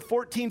forward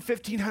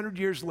 1,500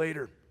 years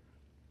later.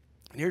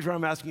 And here's where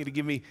I'm asking you to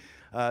give me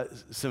a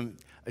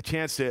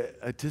chance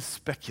to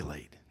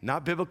speculate.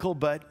 Not biblical,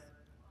 but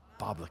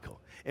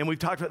biblical. And we've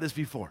talked about this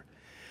before.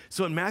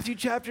 So in Matthew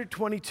chapter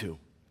 22,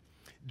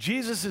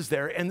 Jesus is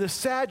there, and the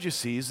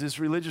Sadducees, this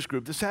religious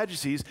group, the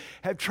Sadducees,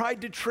 have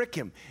tried to trick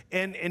him.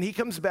 And he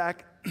comes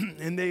back,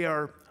 and they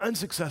are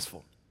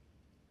unsuccessful.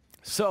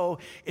 So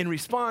in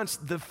response,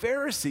 the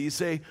Pharisees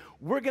say,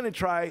 we're going to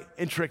try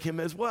and trick him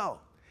as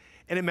well.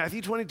 And in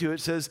Matthew 22, it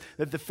says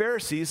that the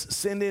Pharisees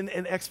send in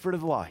an expert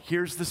of the law.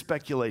 Here's the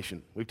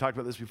speculation. We've talked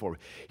about this before.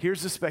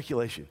 Here's the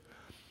speculation.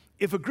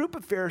 If a group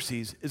of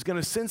Pharisees is going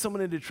to send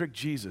someone in to trick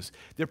Jesus,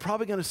 they're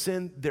probably going to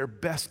send their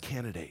best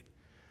candidate.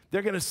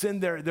 They're going to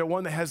send their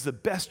one that has the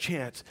best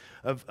chance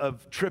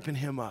of tripping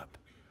him up.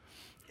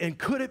 And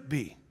could it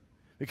be,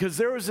 because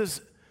there was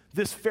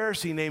this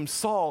Pharisee named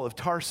Saul of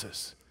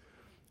Tarsus,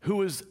 who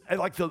was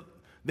like the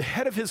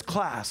head of his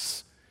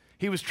class.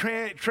 He was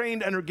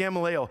trained under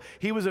Gamaliel.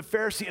 He was a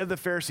Pharisee of the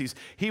Pharisees.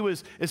 He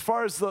was, as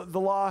far as the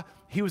law,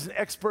 he was an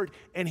expert,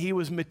 and he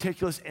was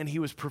meticulous, and he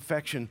was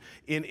perfection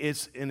in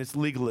its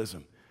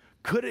legalism.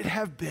 Could it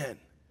have been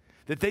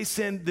that they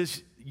send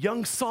this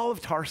young Saul of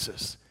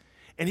Tarsus,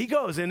 and he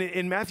goes, and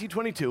in Matthew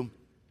 22,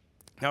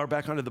 now we're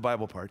back onto the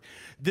Bible part,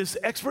 this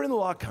expert in the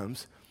law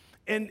comes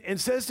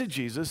and says to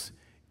Jesus,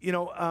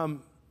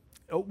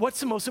 what's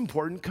the most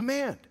important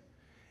command?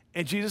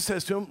 And Jesus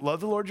says to him,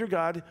 love the Lord your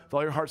God with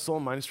all your heart, soul,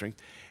 and mind, and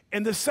strength.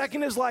 And the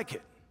second is like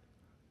it.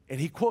 And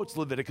he quotes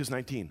Leviticus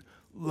 19,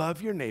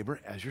 love your neighbor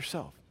as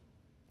yourself.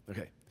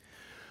 Okay.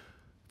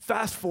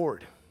 Fast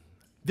forward.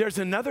 There's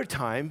another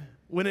time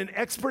when an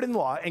expert in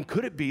law, and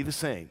could it be the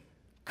same?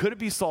 Could it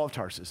be Saul of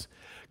Tarsus?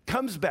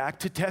 Comes back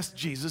to test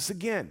Jesus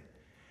again.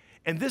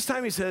 And this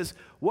time he says,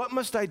 what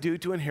must I do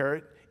to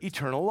inherit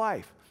eternal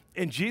life?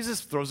 And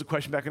Jesus throws the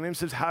question back on him and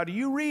says, how do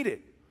you read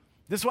it?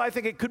 This is why I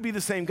think it could be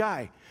the same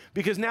guy,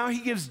 because now he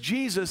gives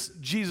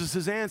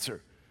Jesus'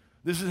 answer.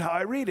 This is how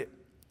I read it.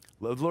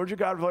 Love the Lord your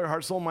God with all your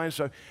heart, soul, mind, and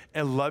strength,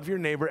 and love your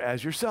neighbor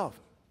as yourself.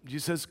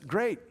 Jesus says,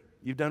 great,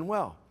 you've done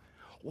well.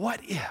 What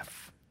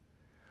if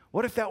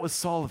that was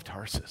Saul of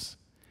Tarsus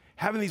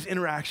having these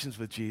interactions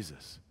with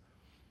Jesus?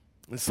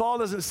 And Saul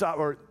doesn't stop,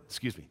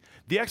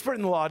 the expert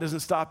in the law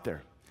doesn't stop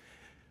there.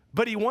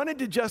 But he wanted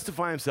to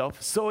justify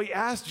himself, so he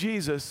asked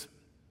Jesus,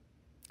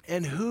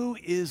 and who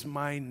is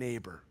my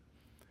neighbor?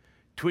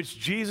 To which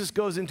Jesus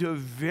goes into a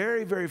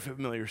very, very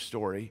familiar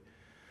story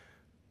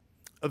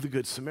of the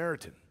Good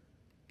Samaritan,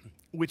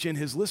 which in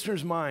his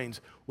listeners' minds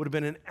would have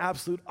been an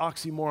absolute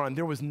oxymoron.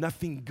 There was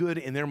nothing good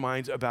in their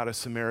minds about a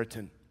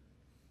Samaritan.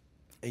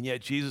 And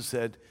yet Jesus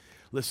said,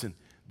 listen,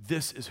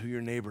 this is who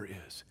your neighbor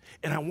is.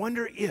 And I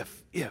wonder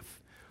if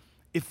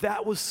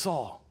that was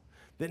Saul,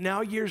 that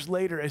now years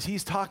later, as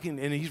he's talking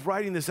and he's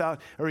writing this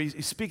out, or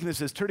he's speaking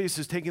this, as Tertius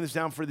is taking this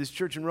down for this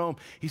church in Rome,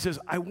 he says,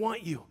 I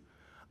want you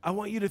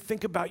to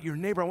think about your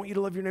neighbor. I want you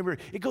to love your neighbor.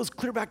 It goes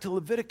clear back to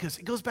Leviticus.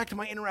 It goes back to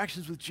my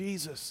interactions with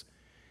Jesus.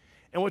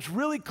 And what's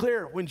really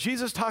clear, when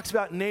Jesus talks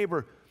about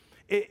neighbor,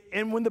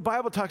 and when the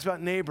Bible talks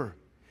about neighbor,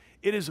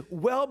 it is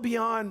well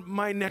beyond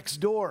my next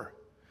door.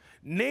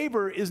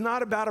 Neighbor is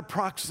not about a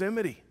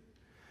proximity.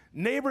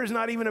 Neighbor is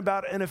not even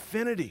about an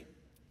affinity.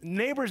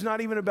 Neighbor is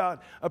not even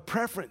about a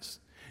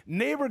preference.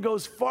 Neighbor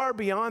goes far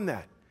beyond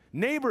that.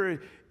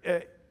 Neighbor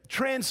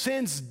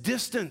transcends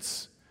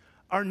distance.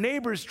 Our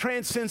neighbors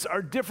transcends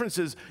our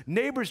differences.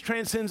 Neighbors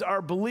transcends our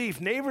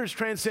belief. Neighbors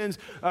transcends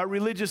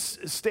religious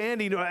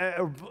standing,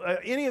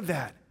 any of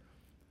that.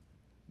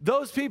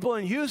 Those people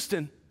in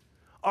Houston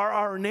are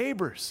our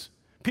neighbors.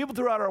 People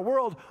throughout our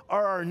world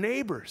are our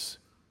neighbors.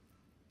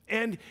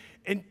 And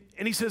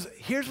he says,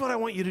 here's what I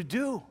want you to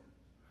do.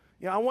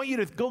 I want you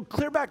to go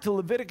clear back to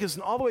Leviticus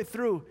and all the way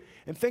through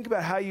and think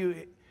about how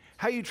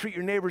you treat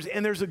your neighbors.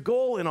 And there's a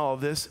goal in all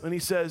of this. And he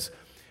says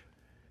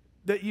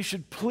that you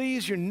should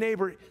please your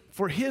neighbor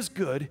for his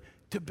good,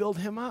 to build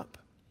him up.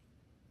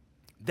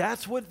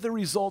 That's what the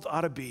result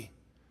ought to be.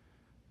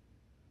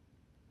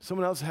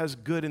 Someone else has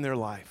good in their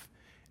life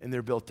and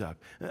they're built up.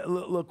 A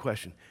little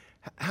question.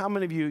 How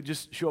many of you,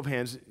 just show of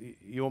hands,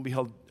 you won't be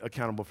held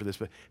accountable for this,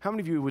 but how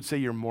many of you would say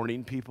you're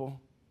morning people?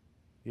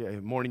 Yeah,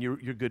 morning, you're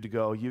good to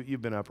go.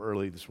 You've been up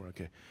early this morning,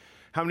 okay.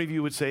 How many of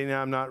you would say,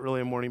 no, I'm not really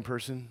a morning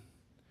person?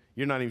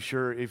 You're not even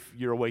sure if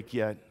you're awake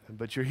yet,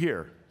 but you're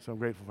here, so I'm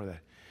grateful for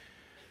that.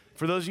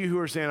 For those of you who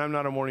are saying, I'm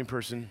not a morning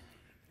person,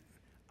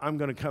 I'm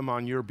going to come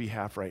on your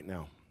behalf right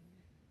now.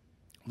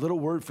 Little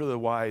word for the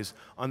wise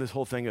on this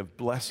whole thing of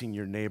blessing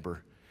your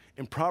neighbor.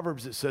 In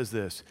Proverbs, it says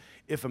this,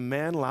 if a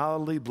man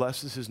loudly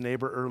blesses his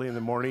neighbor early in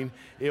the morning,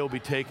 it will be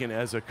taken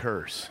as a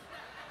curse.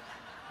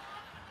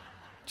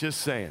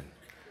 Just saying.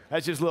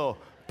 That's just a little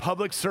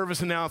public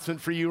service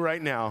announcement for you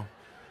right now,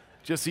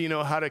 just so you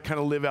know how to kind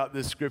of live out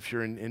this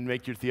scripture and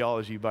make your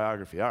theology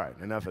biography. All right,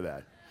 enough of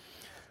that.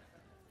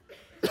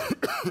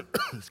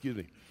 Excuse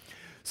me.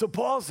 So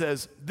Paul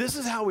says, this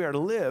is how we are to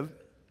live,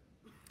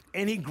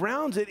 and he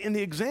grounds it in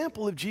the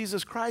example of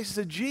Jesus Christ. He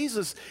said,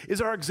 Jesus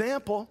is our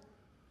example.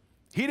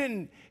 He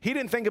didn't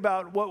think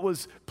about what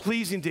was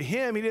pleasing to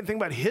him. He didn't think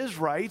about his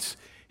rights.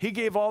 He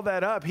gave all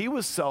that up. He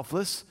was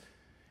selfless.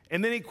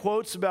 And then he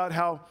quotes about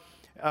how,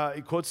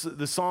 he quotes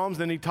the Psalms,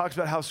 then he talks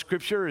about how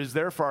Scripture is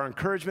there for our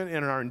encouragement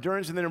and our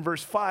endurance. And then in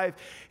verse 5,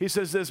 he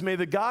says this, may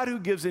the God who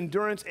gives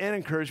endurance and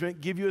encouragement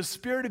give you a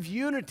spirit of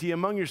unity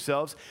among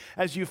yourselves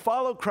as you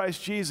follow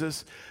Christ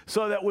Jesus,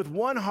 so that with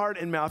one heart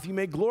and mouth you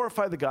may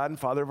glorify the God and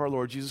Father of our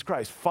Lord Jesus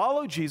Christ.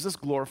 Follow Jesus,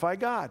 glorify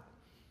God.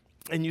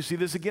 And you see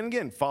this again and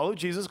again. Follow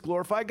Jesus,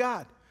 glorify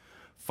God.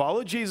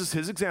 Follow Jesus,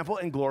 his example,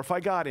 and glorify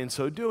God in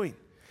so doing.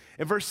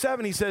 In verse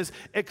 7, he says,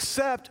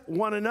 accept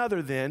one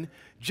another then,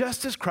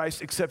 just as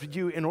Christ accepted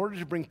you in order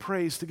to bring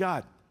praise to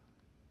God.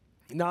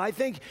 Now, I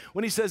think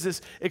when he says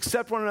this,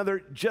 accept one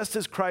another just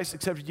as Christ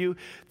accepted you,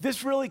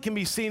 this really can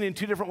be seen in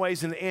two different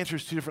ways, and it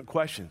answers two different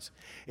questions.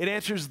 It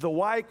answers the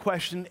why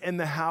question and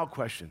the how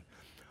question.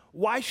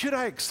 Why should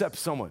I accept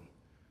someone?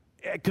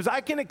 Because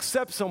I can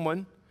accept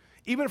someone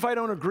even if I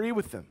don't agree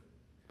with them.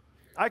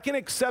 I can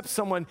accept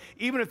someone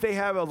even if they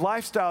have a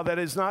lifestyle that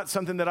is not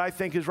something that I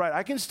think is right.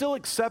 I can still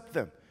accept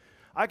them.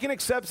 I can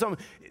accept someone.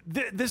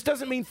 This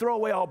doesn't mean throw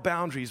away all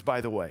boundaries, by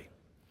the way.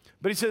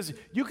 But he says,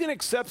 you can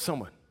accept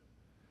someone.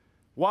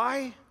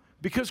 Why?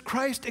 Because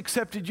Christ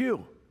accepted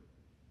you.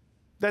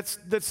 That's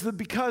the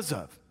because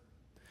of.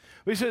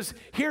 But he says,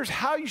 here's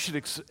how you should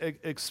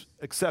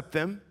accept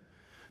them.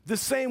 The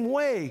same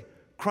way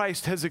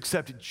Christ has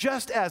accepted,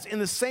 just as in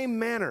the same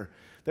manner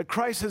that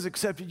Christ has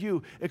accepted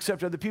you,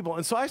 accept other people.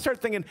 And so I start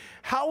thinking,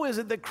 how is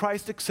it that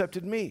Christ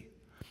accepted me?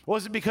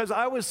 Was it because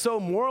I was so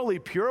morally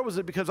pure? Was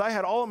it because I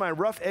had all of my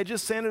rough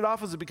edges sanded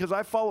off? Was it because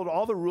I followed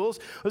all the rules?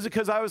 Was it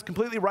because I was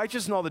completely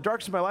righteous and all the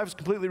darkness of my life was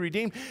completely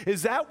redeemed?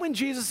 Is that when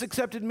Jesus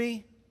accepted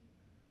me?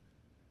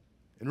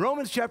 In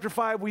Romans chapter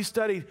 5, we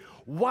studied,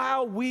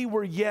 while we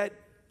were yet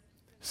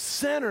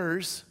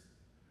sinners,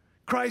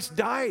 Christ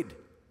died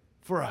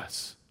for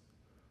us.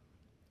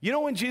 You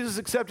know when Jesus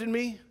accepted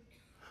me?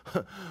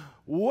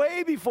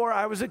 Way before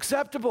I was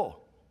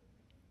acceptable.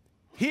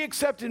 He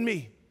accepted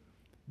me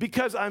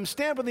because I'm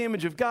stamped with the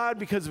image of God,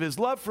 because of his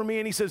love for me.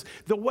 And he says,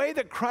 the way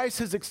that Christ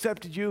has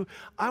accepted you,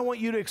 I want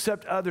you to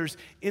accept others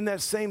in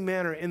that same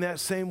manner, in that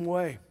same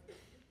way.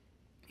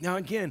 Now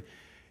again,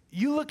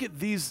 you look at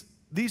these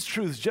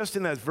truths just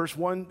in that verse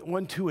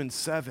 1, 2, and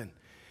 7.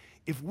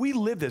 If we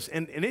live this,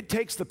 and it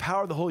takes the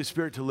power of the Holy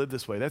Spirit to live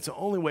this way. That's the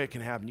only way it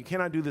can happen. You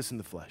cannot do this in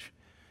the flesh.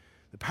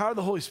 The power of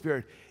the Holy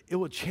Spirit, it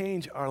will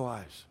change our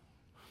lives.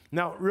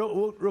 Now,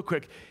 real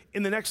quick,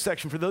 in the next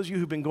section, for those of you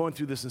who've been going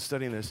through this and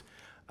studying this,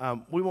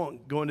 we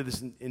won't go into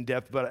this in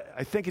depth, but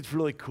I think it's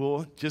really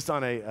cool, just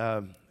on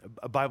a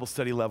Bible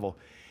study level.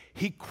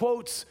 He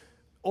quotes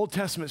Old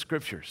Testament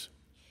scriptures.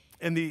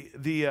 And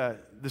the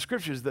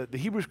scriptures, the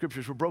Hebrew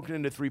scriptures were broken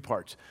into three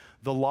parts: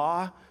 the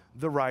law,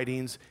 the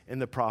writings,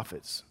 and the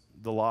prophets.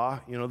 The law,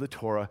 the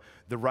Torah.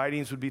 The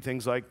writings would be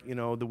things like,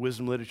 the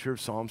wisdom literature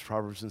of Psalms,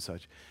 Proverbs, and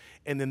such.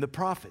 And then the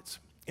prophets.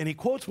 And he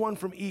quotes one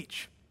from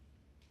each,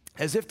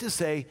 as if to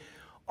say,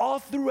 all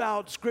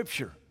throughout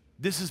Scripture,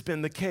 this has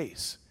been the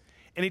case.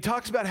 And he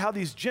talks about how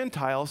these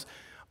Gentiles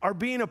are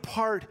being a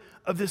part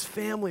of this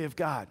family of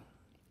God.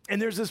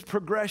 And there's this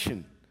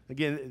progression.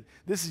 Again,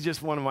 this is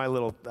just one of my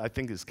little, I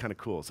think is kind of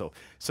cool. So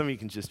some of you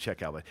can just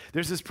check out. But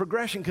there's this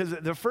progression, because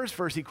the first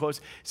verse he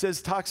quotes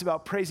talks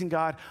about praising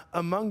God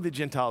among the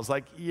Gentiles.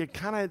 Like you're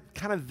kind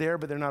of there,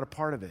 but they're not a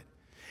part of it.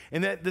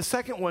 And that the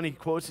second one he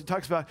quotes, he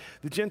talks about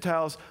the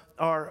Gentiles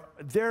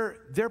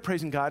they're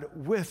praising God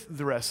with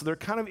the rest. So they're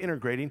kind of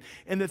integrating.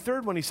 And the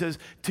third one he says,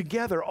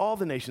 together all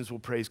the nations will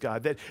praise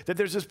God. That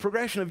there's this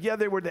progression of,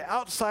 they were the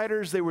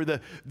outsiders, they were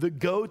the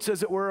goats,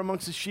 as it were,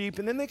 amongst the sheep.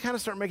 And then they kind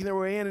of start making their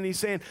way in. And he's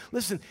saying,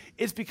 listen,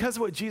 it's because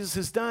of what Jesus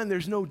has done.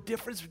 There's no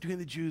difference between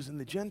the Jews and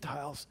the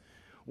Gentiles.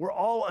 We're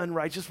all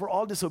unrighteous. We're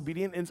all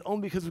disobedient. And it's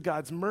only because of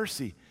God's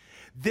mercy.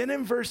 Then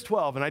in verse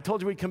 12, and I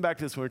told you we'd come back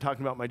to this when we were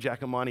talking about my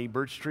Jacomani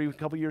birch tree a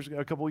couple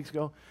weeks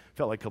ago.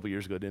 Felt like a couple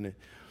years ago, didn't it?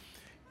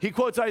 He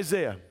quotes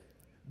Isaiah,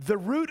 the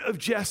root of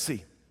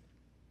Jesse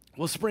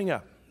will spring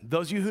up.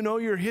 Those of you who know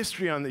your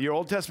history your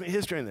Old Testament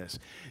history on this,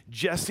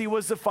 Jesse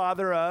was the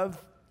father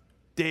of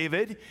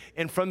David,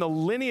 and from the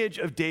lineage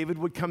of David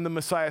would come the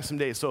Messiah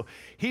someday. So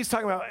he's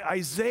talking about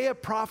Isaiah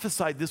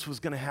prophesied this was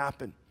going to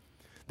happen.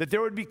 That there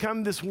would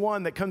become this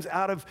one that comes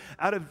out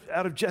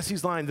of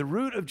Jesse's line. The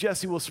root of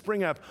Jesse will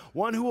spring up,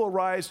 one who will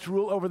rise to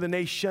rule over the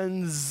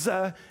nations,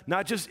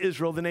 not just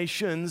Israel, the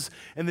nations,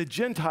 and the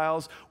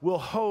Gentiles will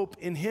hope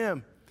in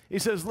him. He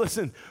says,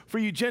 listen, for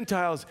you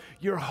Gentiles,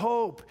 your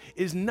hope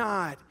is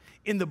not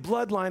in the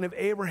bloodline of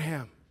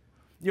Abraham.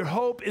 Your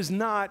hope is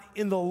not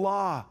in the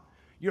law.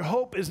 Your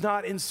hope is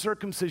not in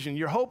circumcision.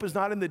 Your hope is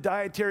not in the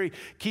dietary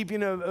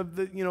keeping of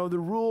the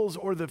rules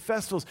or the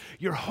festivals.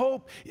 Your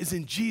hope is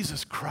in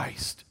Jesus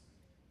Christ.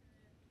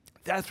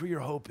 That's where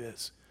your hope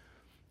is.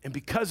 And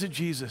because of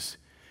Jesus,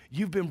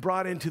 you've been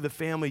brought into the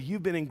family.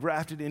 You've been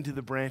engrafted into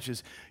the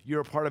branches.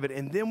 You're a part of it.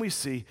 And then we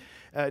see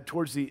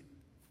towards the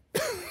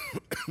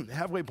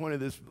halfway point of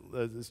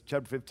this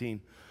chapter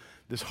 15,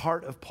 this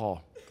heart of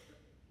Paul,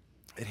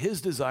 that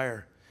his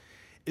desire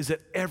is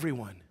that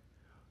everyone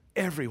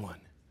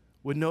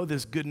would know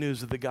this good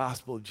news of the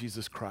gospel of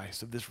Jesus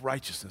Christ, of this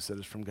righteousness that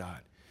is from God.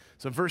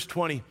 So in verse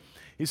 20,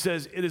 he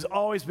says, it has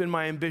always been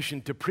my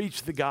ambition to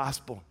preach the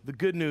gospel, the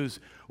good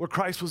news, where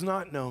Christ was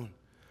not known,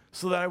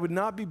 so that I would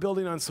not be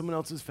building on someone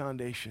else's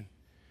foundation.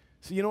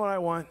 So you know what I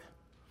want?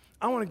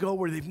 I want to go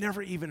where they've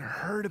never even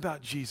heard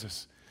about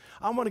Jesus.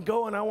 I want to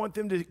go and I want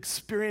them to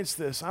experience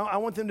this. I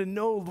want them to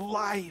know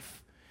life.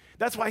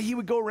 That's why he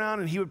would go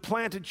around and he would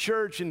plant a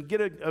church and get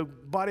a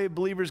body of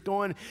believers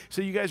going.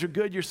 So you guys are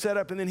good, you're set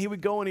up. And then he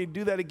would go and he'd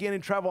do that again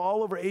and travel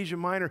all over Asia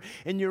Minor.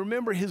 And you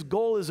remember his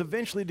goal is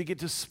eventually to get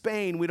to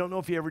Spain. We don't know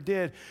if he ever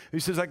did. He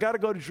says, I got to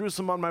go to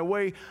Jerusalem on my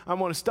way. I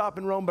want to stop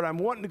in Rome, but I'm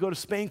wanting to go to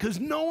Spain because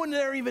no one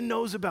there even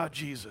knows about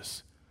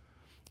Jesus.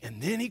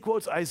 And then he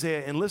quotes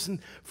Isaiah. And listen,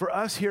 for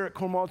us here at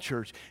Cornwall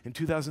Church in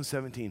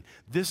 2017,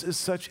 this is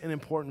such an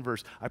important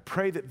verse. I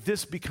pray that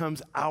this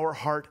becomes our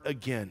heart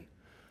again.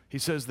 He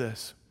says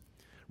this,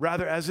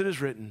 rather, as it is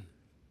written,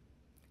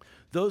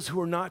 those who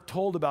are not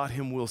told about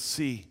him will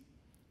see,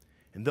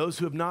 and those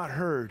who have not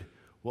heard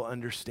will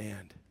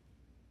understand.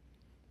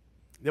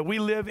 That we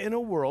live in a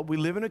world, we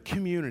live in a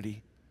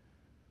community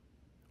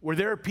where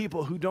there are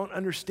people who don't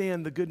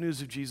understand the good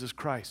news of Jesus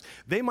Christ.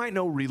 They might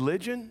know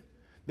religion.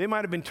 They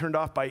might have been turned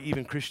off by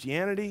even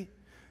Christianity.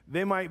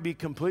 They might be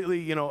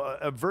completely,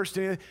 averse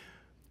to it.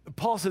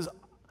 Paul says,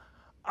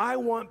 I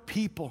want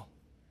people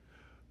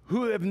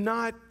who have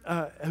not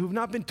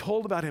been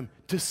told about him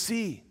to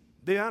see.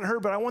 They haven't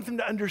heard, but I want them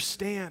to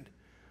understand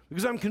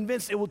because I'm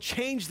convinced it will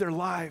change their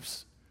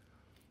lives.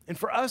 And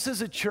for us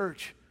as a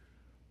church,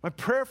 my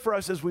prayer for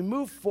us as we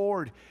move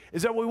forward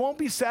is that we won't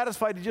be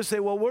satisfied to just say,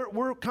 well,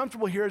 we're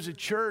comfortable here as a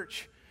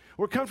church.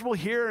 We're comfortable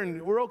here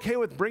and we're okay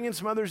with bringing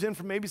some others in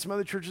from maybe some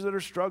other churches that are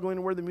struggling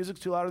or where the music's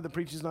too loud or the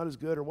preaching's not as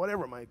good or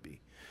whatever it might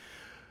be.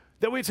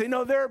 That we'd say,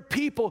 no, there are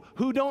people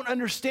who don't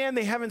understand,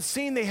 they haven't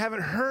seen, they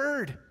haven't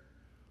heard.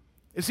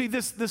 You see,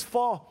 this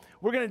fall,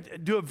 we're going to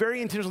do a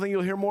very intentional thing.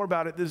 You'll hear more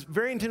about it. This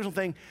very intentional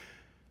thing,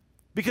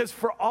 because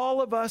for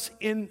all of us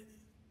in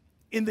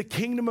the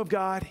kingdom of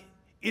God,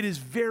 it is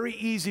very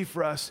easy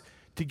for us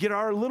to get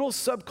our little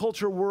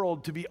subculture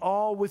world to be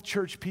all with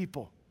church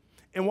people.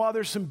 And while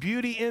there's some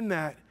beauty in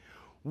that,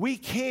 we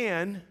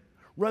can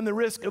run the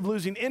risk of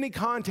losing any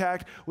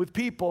contact with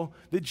people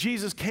that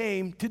Jesus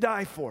came to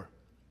die for.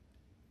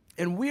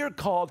 And we are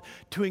called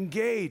to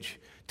engage,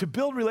 to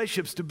build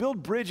relationships, to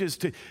build bridges,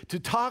 to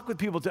talk with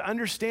people, to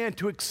understand,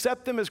 to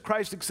accept them as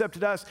Christ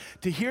accepted us,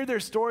 to hear their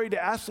story,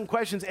 to ask them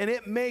questions. And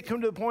it may come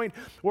to the point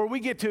where we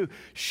get to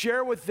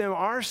share with them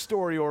our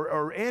story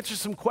or answer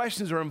some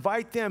questions or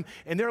invite them,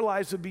 and their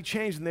lives would be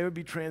changed and they would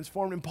be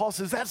transformed. And Paul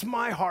says, that's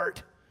my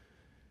heart.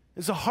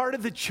 It's the heart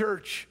of the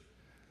church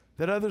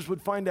that others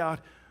would find out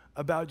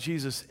about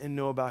Jesus and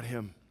know about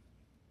him.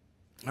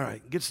 All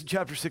right, gets to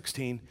chapter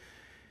 16.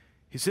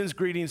 He sends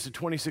greetings to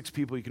 26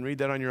 people. You can read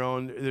that on your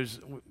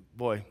own.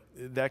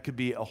 That could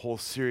be a whole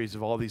series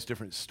of all these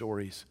different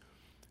stories.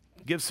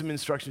 Gives some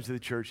instruction to the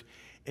church,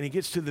 and he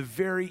gets to the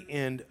very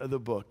end of the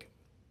book.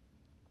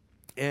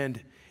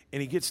 And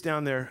he gets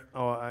down there.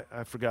 Oh,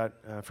 I forgot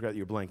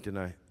you're blank, didn't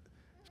I?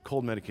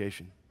 Cold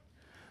medication.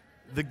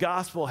 The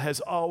gospel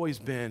has always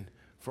been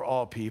for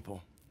all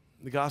people.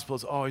 The gospel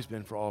has always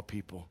been for all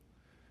people.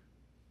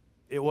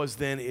 It was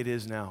then, it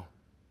is now.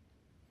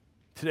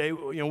 Today,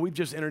 we've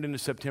just entered into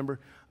September.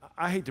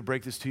 I hate to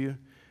break this to you.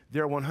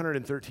 There are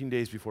 113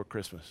 days before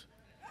Christmas.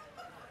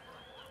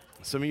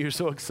 Some of you are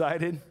so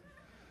excited.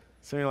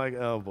 Some of you are like,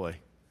 oh boy.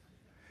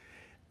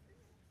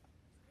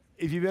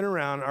 If you've been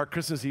around, our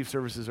Christmas Eve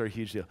services are a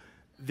huge deal.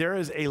 There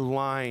is a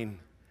line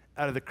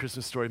out of the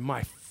Christmas story,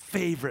 my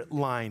favorite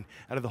line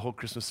out of the whole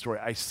Christmas story.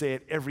 I say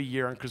it every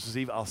year on Christmas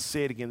Eve. I'll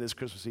say it again this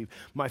Christmas Eve.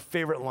 My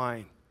favorite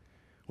line,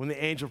 when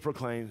the angel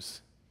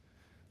proclaims,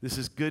 this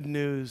is good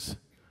news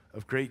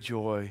of great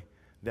joy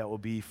that will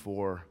be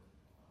for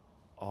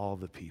all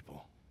the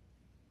people.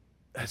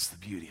 That's the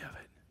beauty of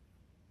it.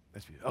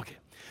 That's beautiful. Okay,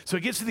 so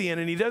he gets to the end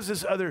and he does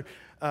this other,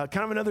 kind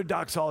of another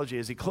doxology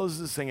as he closes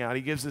this thing out.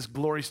 He gives this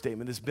glory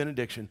statement, this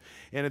benediction.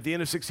 And at the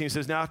end of 16, he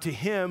says, now to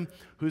him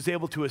who's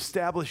able to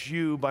establish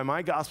you by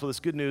my gospel, this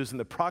good news and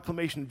the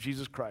proclamation of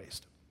Jesus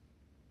Christ,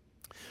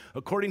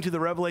 according to the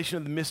revelation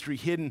of the mystery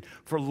hidden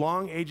for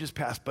long ages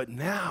past, but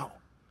now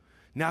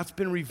it's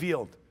been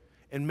revealed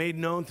and made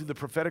known through the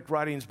prophetic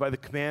writings by the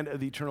command of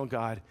the eternal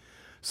God,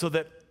 so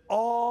that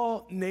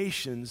all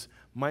nations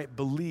might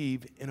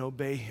believe and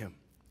obey him.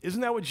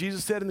 Isn't that what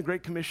Jesus said in the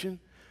Great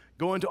Commission?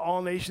 Go into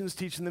all nations,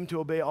 teaching them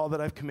to obey all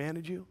that I've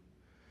commanded you.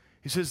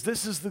 He says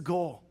this is the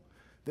goal,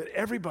 that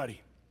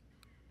everybody,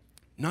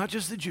 not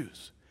just the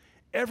Jews,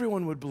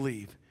 everyone would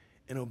believe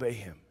and obey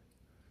him.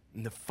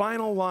 In the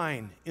final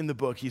line in the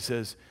book, he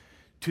says,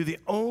 to the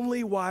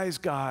only wise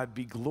God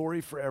be glory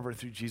forever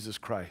through Jesus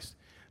Christ.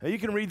 Now you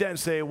can read that and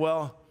say,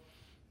 well,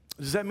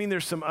 does that mean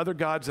there's some other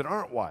gods that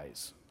aren't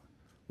wise?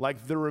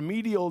 Like the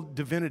remedial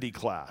divinity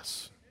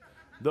class,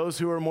 those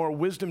who are more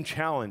wisdom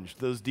challenged,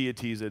 those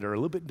deities that are a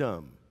little bit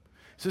dumb.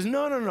 He says,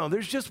 no,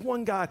 there's just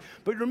one God.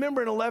 But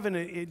remember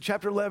in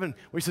chapter 11,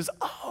 where he says,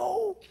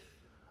 oh,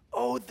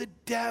 the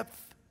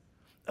depth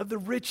of the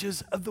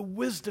riches of the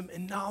wisdom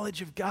and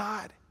knowledge of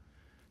God.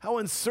 How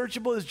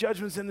unsearchable his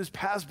judgments and his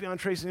paths beyond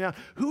tracing out.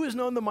 Who has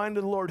known the mind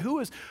of the Lord? Who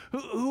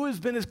has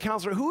been his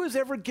counselor? Who has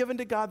ever given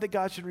to God that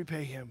God should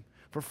repay him?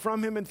 For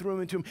from him and through him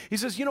and to him. He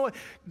says, you know what?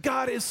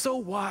 God is so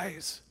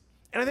wise.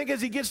 And I think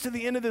as he gets to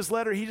the end of this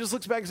letter, he just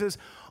looks back and says,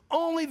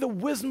 only the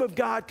wisdom of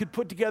God could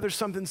put together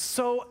something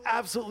so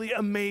absolutely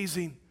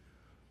amazing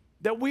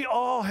that we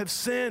all have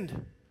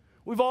sinned.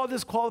 We've all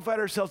disqualified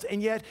ourselves,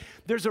 and yet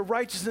there's a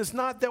righteousness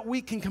not that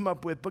we can come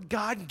up with, but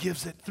God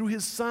gives it through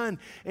his Son,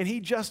 and he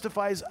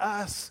justifies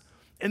us.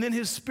 And then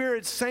his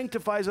Spirit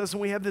sanctifies us,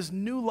 and we have this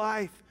new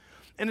life.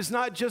 And it's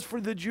not just for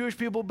the Jewish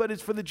people, but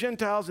it's for the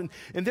Gentiles and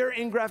their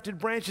engrafted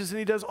branches, and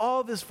he does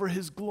all this for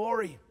his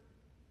glory.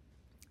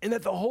 And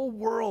that the whole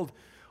world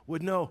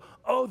would know,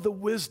 oh, the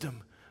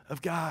wisdom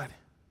of God.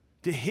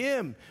 To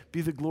him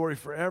be the glory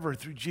forever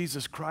through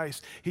Jesus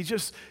Christ. He's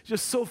just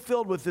so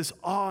filled with this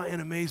awe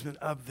and amazement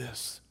of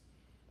this.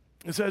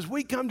 And so as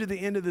we come to the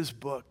end of this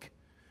book,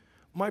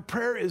 my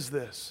prayer is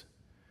this,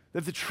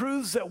 that the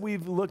truths that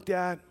we've looked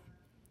at,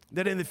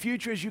 that in the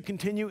future as you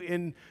continue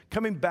in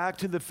coming back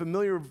to the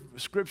familiar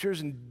scriptures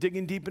and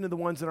digging deep into the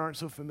ones that aren't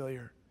so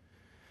familiar,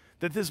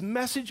 that this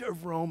message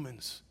of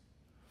Romans,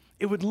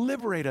 it would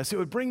liberate us. It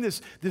would bring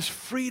this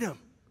freedom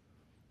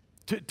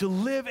to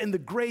live in the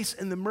grace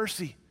and the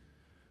mercy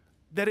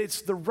that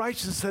it's the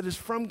righteousness that is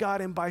from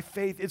God and by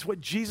faith. It's what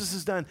Jesus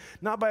has done,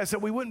 not by us,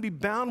 that we wouldn't be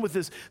bound with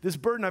this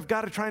burden. I've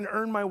got to try and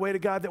earn my way to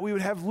God, that we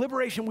would have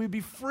liberation. We'd be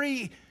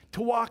free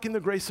to walk in the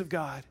grace of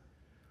God.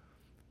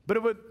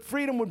 But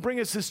freedom would bring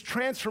us this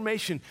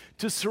transformation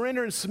to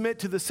surrender and submit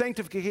to the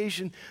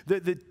sanctification,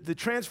 the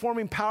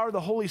transforming power of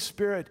the Holy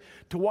Spirit,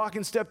 to walk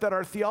in step, that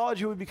our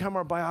theology would become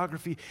our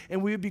biography,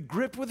 and we would be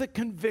gripped with a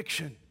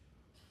conviction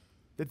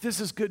that this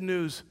is good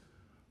news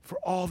for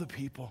all the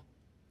people.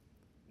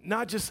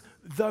 Not just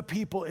the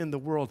people in the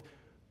world,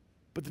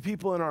 but the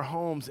people in our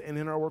homes and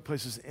in our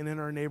workplaces and in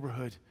our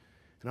neighborhood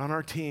and on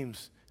our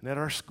teams and at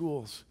our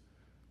schools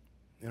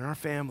and our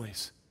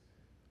families.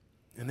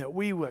 And that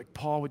we, like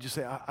Paul, would just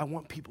say, I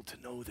want people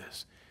to know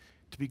this,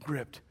 to be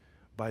gripped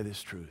by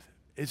this truth.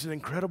 It's an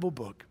incredible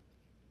book.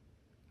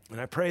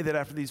 And I pray that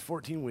after these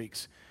 14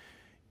 weeks,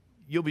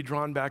 you'll be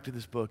drawn back to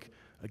this book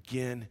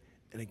again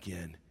and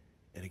again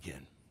and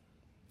again.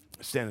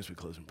 Stand as we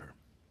close in prayer.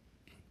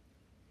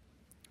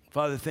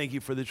 Father, thank you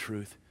for the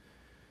truth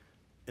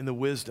and the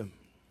wisdom,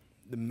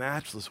 the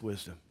matchless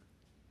wisdom,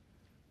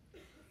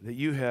 that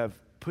you have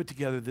put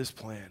together this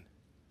plan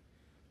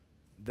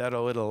that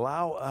would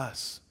allow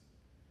us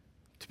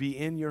to be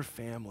in your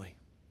family,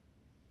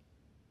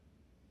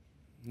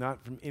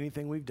 not from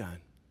anything we've done,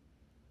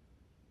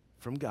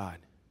 from God,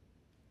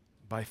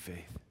 by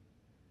faith.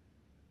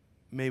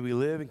 May we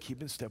live and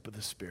keep in step with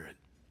the Spirit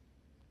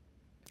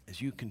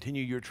as you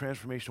continue your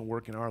transformational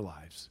work in our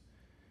lives.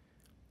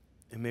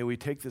 And may we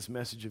take this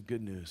message of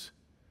good news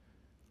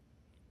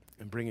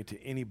and bring it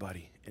to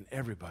anybody and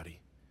everybody,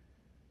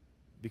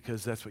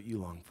 because that's what you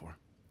long for.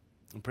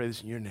 And pray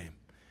this in your name.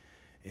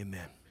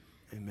 Amen.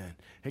 Amen.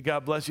 Hey,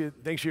 God bless you.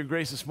 Thanks for your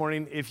grace this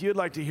morning. If you'd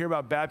like to hear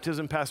about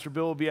baptism, Pastor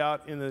Bill will be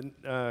out in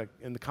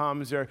the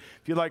commons there.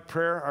 If you'd like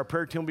prayer, our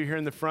prayer team will be here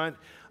in the front.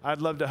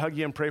 I'd love to hug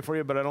you and pray for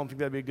you, but I don't think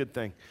that'd be a good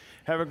thing.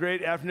 Have a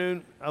great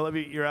afternoon. I love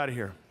you. You're out of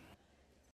here.